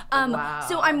 Wow.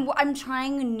 So I'm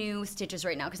trying new stitches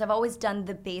right now because I've always done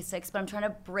the basics, but I'm trying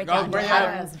to break Oh, out into break out.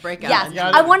 patterns. Break out. Yes,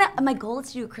 Yeah. I want to. My goal is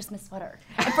to do a Christmas sweater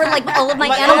for like all of my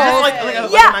like, animals. like a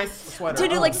Yeah. nice sweater. To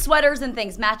do Oh. like sweaters and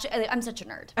things. Match. I'm such a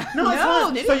nerd. No, it's No,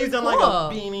 fun. knitting So is you've done cool.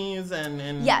 like beanies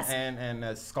and Yes.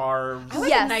 and scarves. I like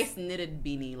Yes. a nice knitted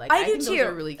beanie. Like I do think too. Those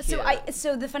are really cute.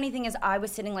 So the funny thing is, I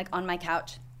was sitting like on my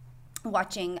couch,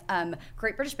 watching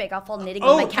Great British Bake Off while knitting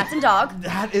Oh. with my cats and dog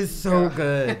That is so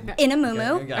good. in a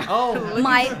muumuu. Oh,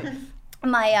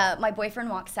 My boyfriend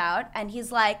walks out and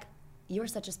he's like, "You are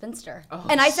such a spinster." Oh,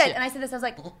 and I said shit. this. I was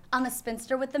like, "I'm a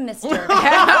spinster with the mister."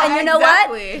 And you know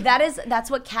Exactly. what?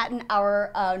 That's what Kat and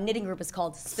our knitting group is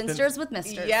called, spinsters with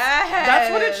misters. Yes.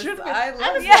 that's what it should be. I And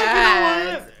love it's like, that.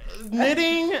 you know what?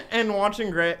 Knitting and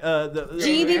watching great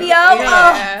GBBO,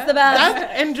 Yeah. oh, it's the best.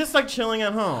 That's, and just like chilling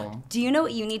at home. Do you know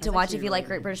what you need to watch if actually you like really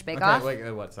Great British Bake Okay, Off?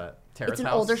 wait, what's that? Terrace It's an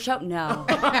House? older show. No,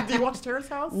 Do you watch Terrace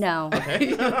House? no.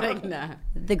 Okay. Like, nah.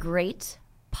 The Great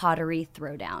Pottery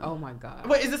Throwdown. Oh my god.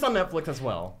 Wait, is this on Netflix as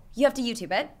well? You have to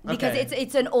YouTube it because Okay.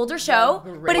 it's an older show,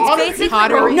 Great but it's basically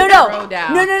Pottery no Throwdown.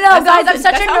 That guys, I'm sounds-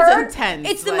 such that a sounds nerd. intense,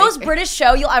 It's the like- most British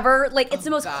show you'll ever like. It's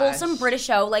the most gosh. wholesome British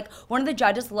show. Like one of the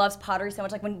judges loves pottery so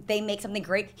much. Like when they make something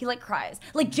great, he like cries,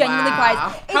 like genuinely Wow. cries.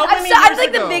 How I'm many so- I'm years like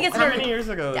ago? the biggest How nerd. many years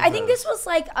ago? I think this was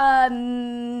like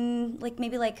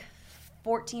maybe like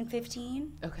 14,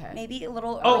 15. Okay. Maybe a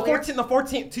little Oh, earlier.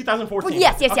 2014.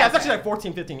 Yes, Okay, yes. That's actually like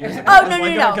 14, 15 years ago. Oh I was no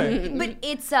like, no no!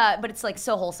 okay. But it's like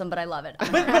so wholesome, but I love it.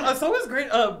 But so is great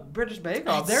British Bake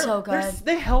Off. It's so good.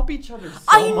 They help each other so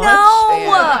I much. know.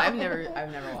 Yeah, I've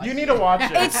never watched You it. need to watch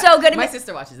it. It's so good. My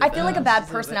sister watches it. I feel like a though. bad She's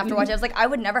person like- after watching. I was like, I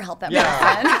would never help that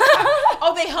Yeah. person.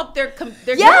 Oh, they help their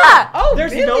Yeah. Oh,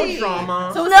 There's really? no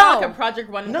drama. So it's No. not like a project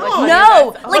one. No. like one No, of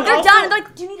you guys- like But they're also- done. They're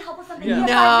like, do you need help with something? Yeah. You have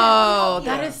No, five minutes?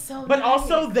 that is so. But nice.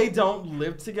 also, they don't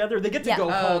live together. They get to Yeah. go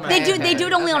home. They Okay, do. They do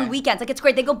it only okay. on weekends. Like it's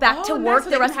great. They go back to Oh, work nice, so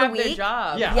the they rest can of the have their week.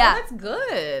 job. Yeah. Oh, Yeah. that's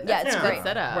good. Yeah, That's it's a great. good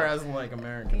setup. Whereas like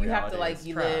American you have to reality like is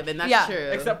you trash. live, and that's Yeah. true.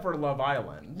 Except for Love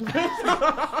Island.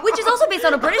 Which is also based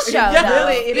on a British show. Yeah, though.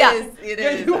 really, it yeah. is. It Yeah,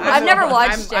 is. you I've never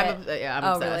watched I'm it. yeah, I'm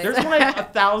Oh, obsessed. really? There's like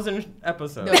 1,000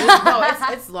 episodes. No,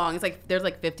 it's long. It's like there's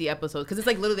like 50 episodes because it's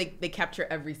like literally they capture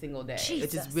every single day, which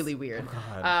is Jesus. really weird.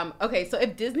 Oh, God. Okay, so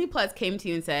if Disney Plus came to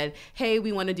you and said, "Hey,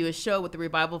 we want to do a show with the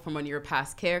revival from one of your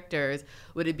past characters,"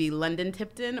 would it be London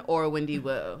Tipton or Wendy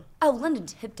Wu? Oh, London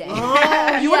Tipton.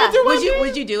 Oh, you Yeah. want to do Would you Wendy?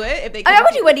 would you do it if they? I mean, I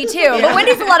would do Wendy too, but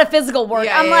Wendy's a lot of physical work.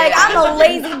 Yeah, I'm yeah, like, yeah. I'm a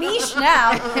lazy beach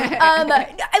now.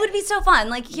 It would be so fun.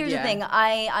 Like, here's Yeah. the thing: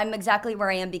 I'm exactly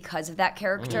where I am because of that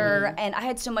character, Mm-hmm. and I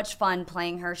had so much fun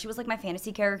playing her. She was like my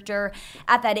fantasy character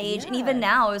at that age, and even Yeah.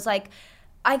 now, it was like.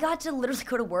 I got to literally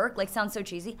go to work, like sounds so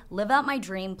cheesy, live out my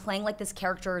dream, playing like this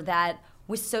character that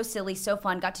was so silly, so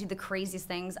fun, got to do the craziest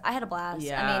things. I had a blast. I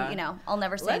Yeah. mean, you know, I'll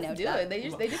never say Let's no do to that. it.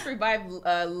 They just revived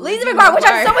Lizzie McGuire, which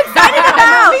I'm so excited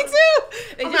about. Me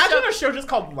too. They just Imagine showed- a show just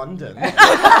called London.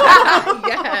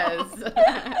 yes.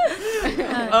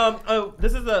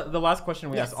 This is the last question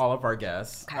we ask all of our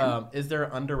guests. Okay. Is there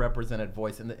an underrepresented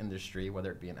voice in the industry,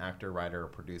 whether it be an actor, writer,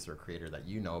 producer, creator that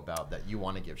you know about that you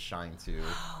want to give shine to,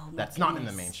 that's not in the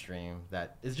goodness. mainstream,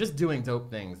 that is just doing dope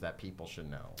things that people should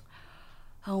know?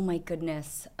 Oh my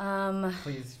goodness.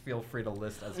 Please feel free to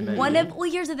list as many. Well,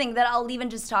 here's the thing that I'll even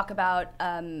just talk about,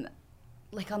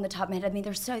 like on the top of my head. I mean,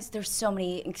 there's so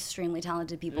many extremely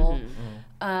talented people.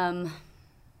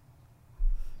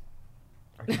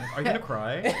 Are you gonna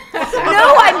cry? No,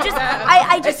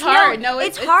 I just It's hard. know No,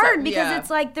 it's it's hard because yeah. it's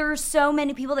like there's so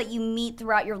many people that you meet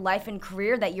throughout your life and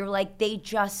career that you're like they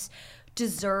just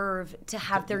deserve to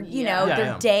have their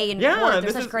their day in Yeah, court. They're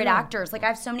this such is- great yeah. actors. Like I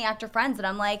have so many actor friends that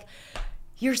I'm like,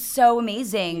 you're so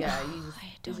amazing. Yeah,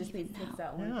 you just need to fix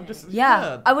that one. Yeah, thing. just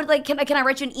Yeah, I would like. Can I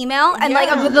write you an email and like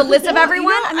Yeah. with the list of Well,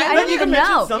 everyone? I mean, I don't you even can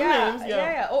mention know. some names.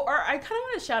 Yeah. Or I kind of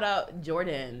want to shout out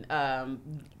Jordan,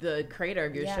 the creator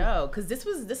of your show, because this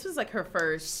was like her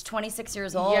first. 26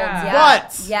 years old. Yeah.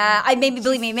 What? Yeah, it made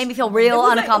me feel real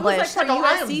unaccomplished. It was like her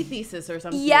I am- USC thesis or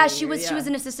something. Yeah, she was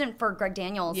an assistant for Greg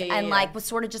Daniels Yeah, and like was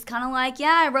sort of just kind of like,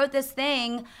 yeah, I wrote this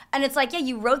thing, and it's like, yeah,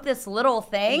 you wrote this little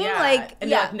thing, like, and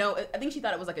yeah. like, no, I think she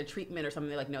thought it was like a treatment or something.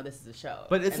 They're like, no, this is a show.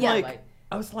 But it's And they're like,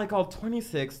 I was like all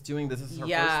 26 doing this is her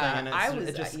Yeah, first thing, and I it's, was-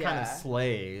 it just yeah. kind of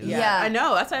slays. Yeah. I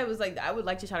know. That's why I was like, I would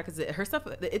like to shout out because her stuff.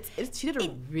 She did a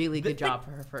really good job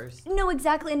for her first. No,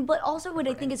 exactly, and but also what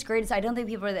I think is great is I don't think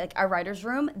people are like our writers'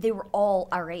 room. They were all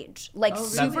our age, like Oh,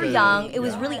 super really? young. It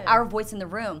was Yeah. really our voice in the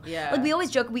room. Yeah. Like we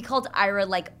always joke, we called Ira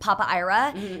like Papa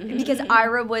Ira because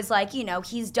Ira was like,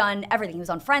 he's done everything. He was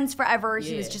on Friends forever.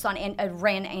 He was Yeah. just on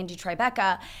ran Angie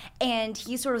Tribeca, and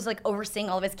he sort of was like overseeing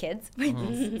all of his kids.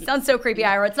 Sounds so creepy,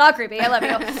 Ira. It's not creepy. I love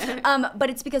you. But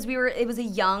it's because it was a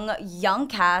young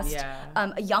cast, Yeah.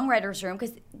 a young writer's room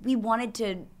because we wanted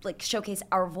to like showcase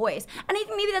our voice. And I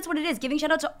think maybe that's what it is, giving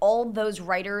shout out to all those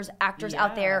writers, actors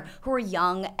out there who are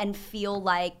young and feel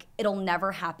like it'll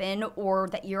never happen or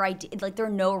that your idea, like there are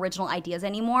no original ideas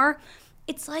anymore.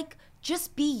 It's like,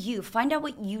 just be you. Find out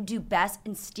what you do best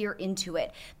and steer into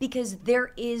it because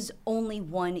there is only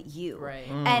one you. Right.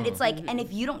 And it's like, and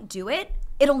if you don't do it,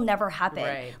 it'll never happen.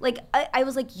 Right. Like I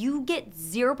was like, you get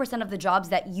 0% of the jobs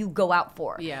that you go out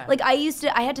for. Yeah. Like I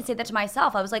had to say that to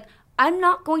myself. I was like, I'm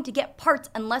not going to get parts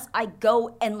unless I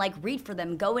go and like read for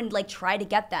them, go and like try to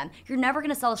get them. You're never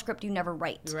gonna sell a script you never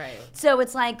write. Right. So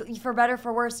it's like, for better,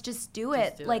 for worse, just do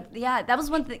it. do like, it. yeah, that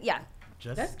was one thing. Yeah.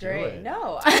 Just That's do great. it.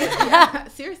 No, yeah,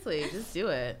 seriously, just do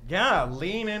it. Yeah,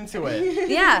 lean into it.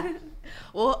 Yeah.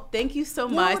 Well, thank you so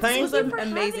much. thank This was you an for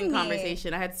having amazing me.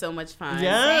 conversation. I had so much fun.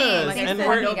 Yes, Like I and said,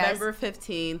 we're November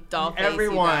 15th, Doll Face,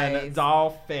 everyone you guys. doll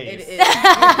face. It is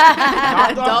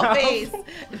Not Doll Dollhouse. Face.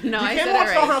 No, You I can said watch it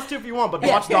right. Dollhouse too if you want, but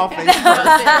watch Doll Face Watch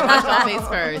first. Doll Face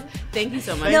first. Thank you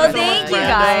so much. Thank No, you so thank much, you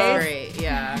Brenda. guys. Great.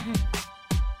 Yeah.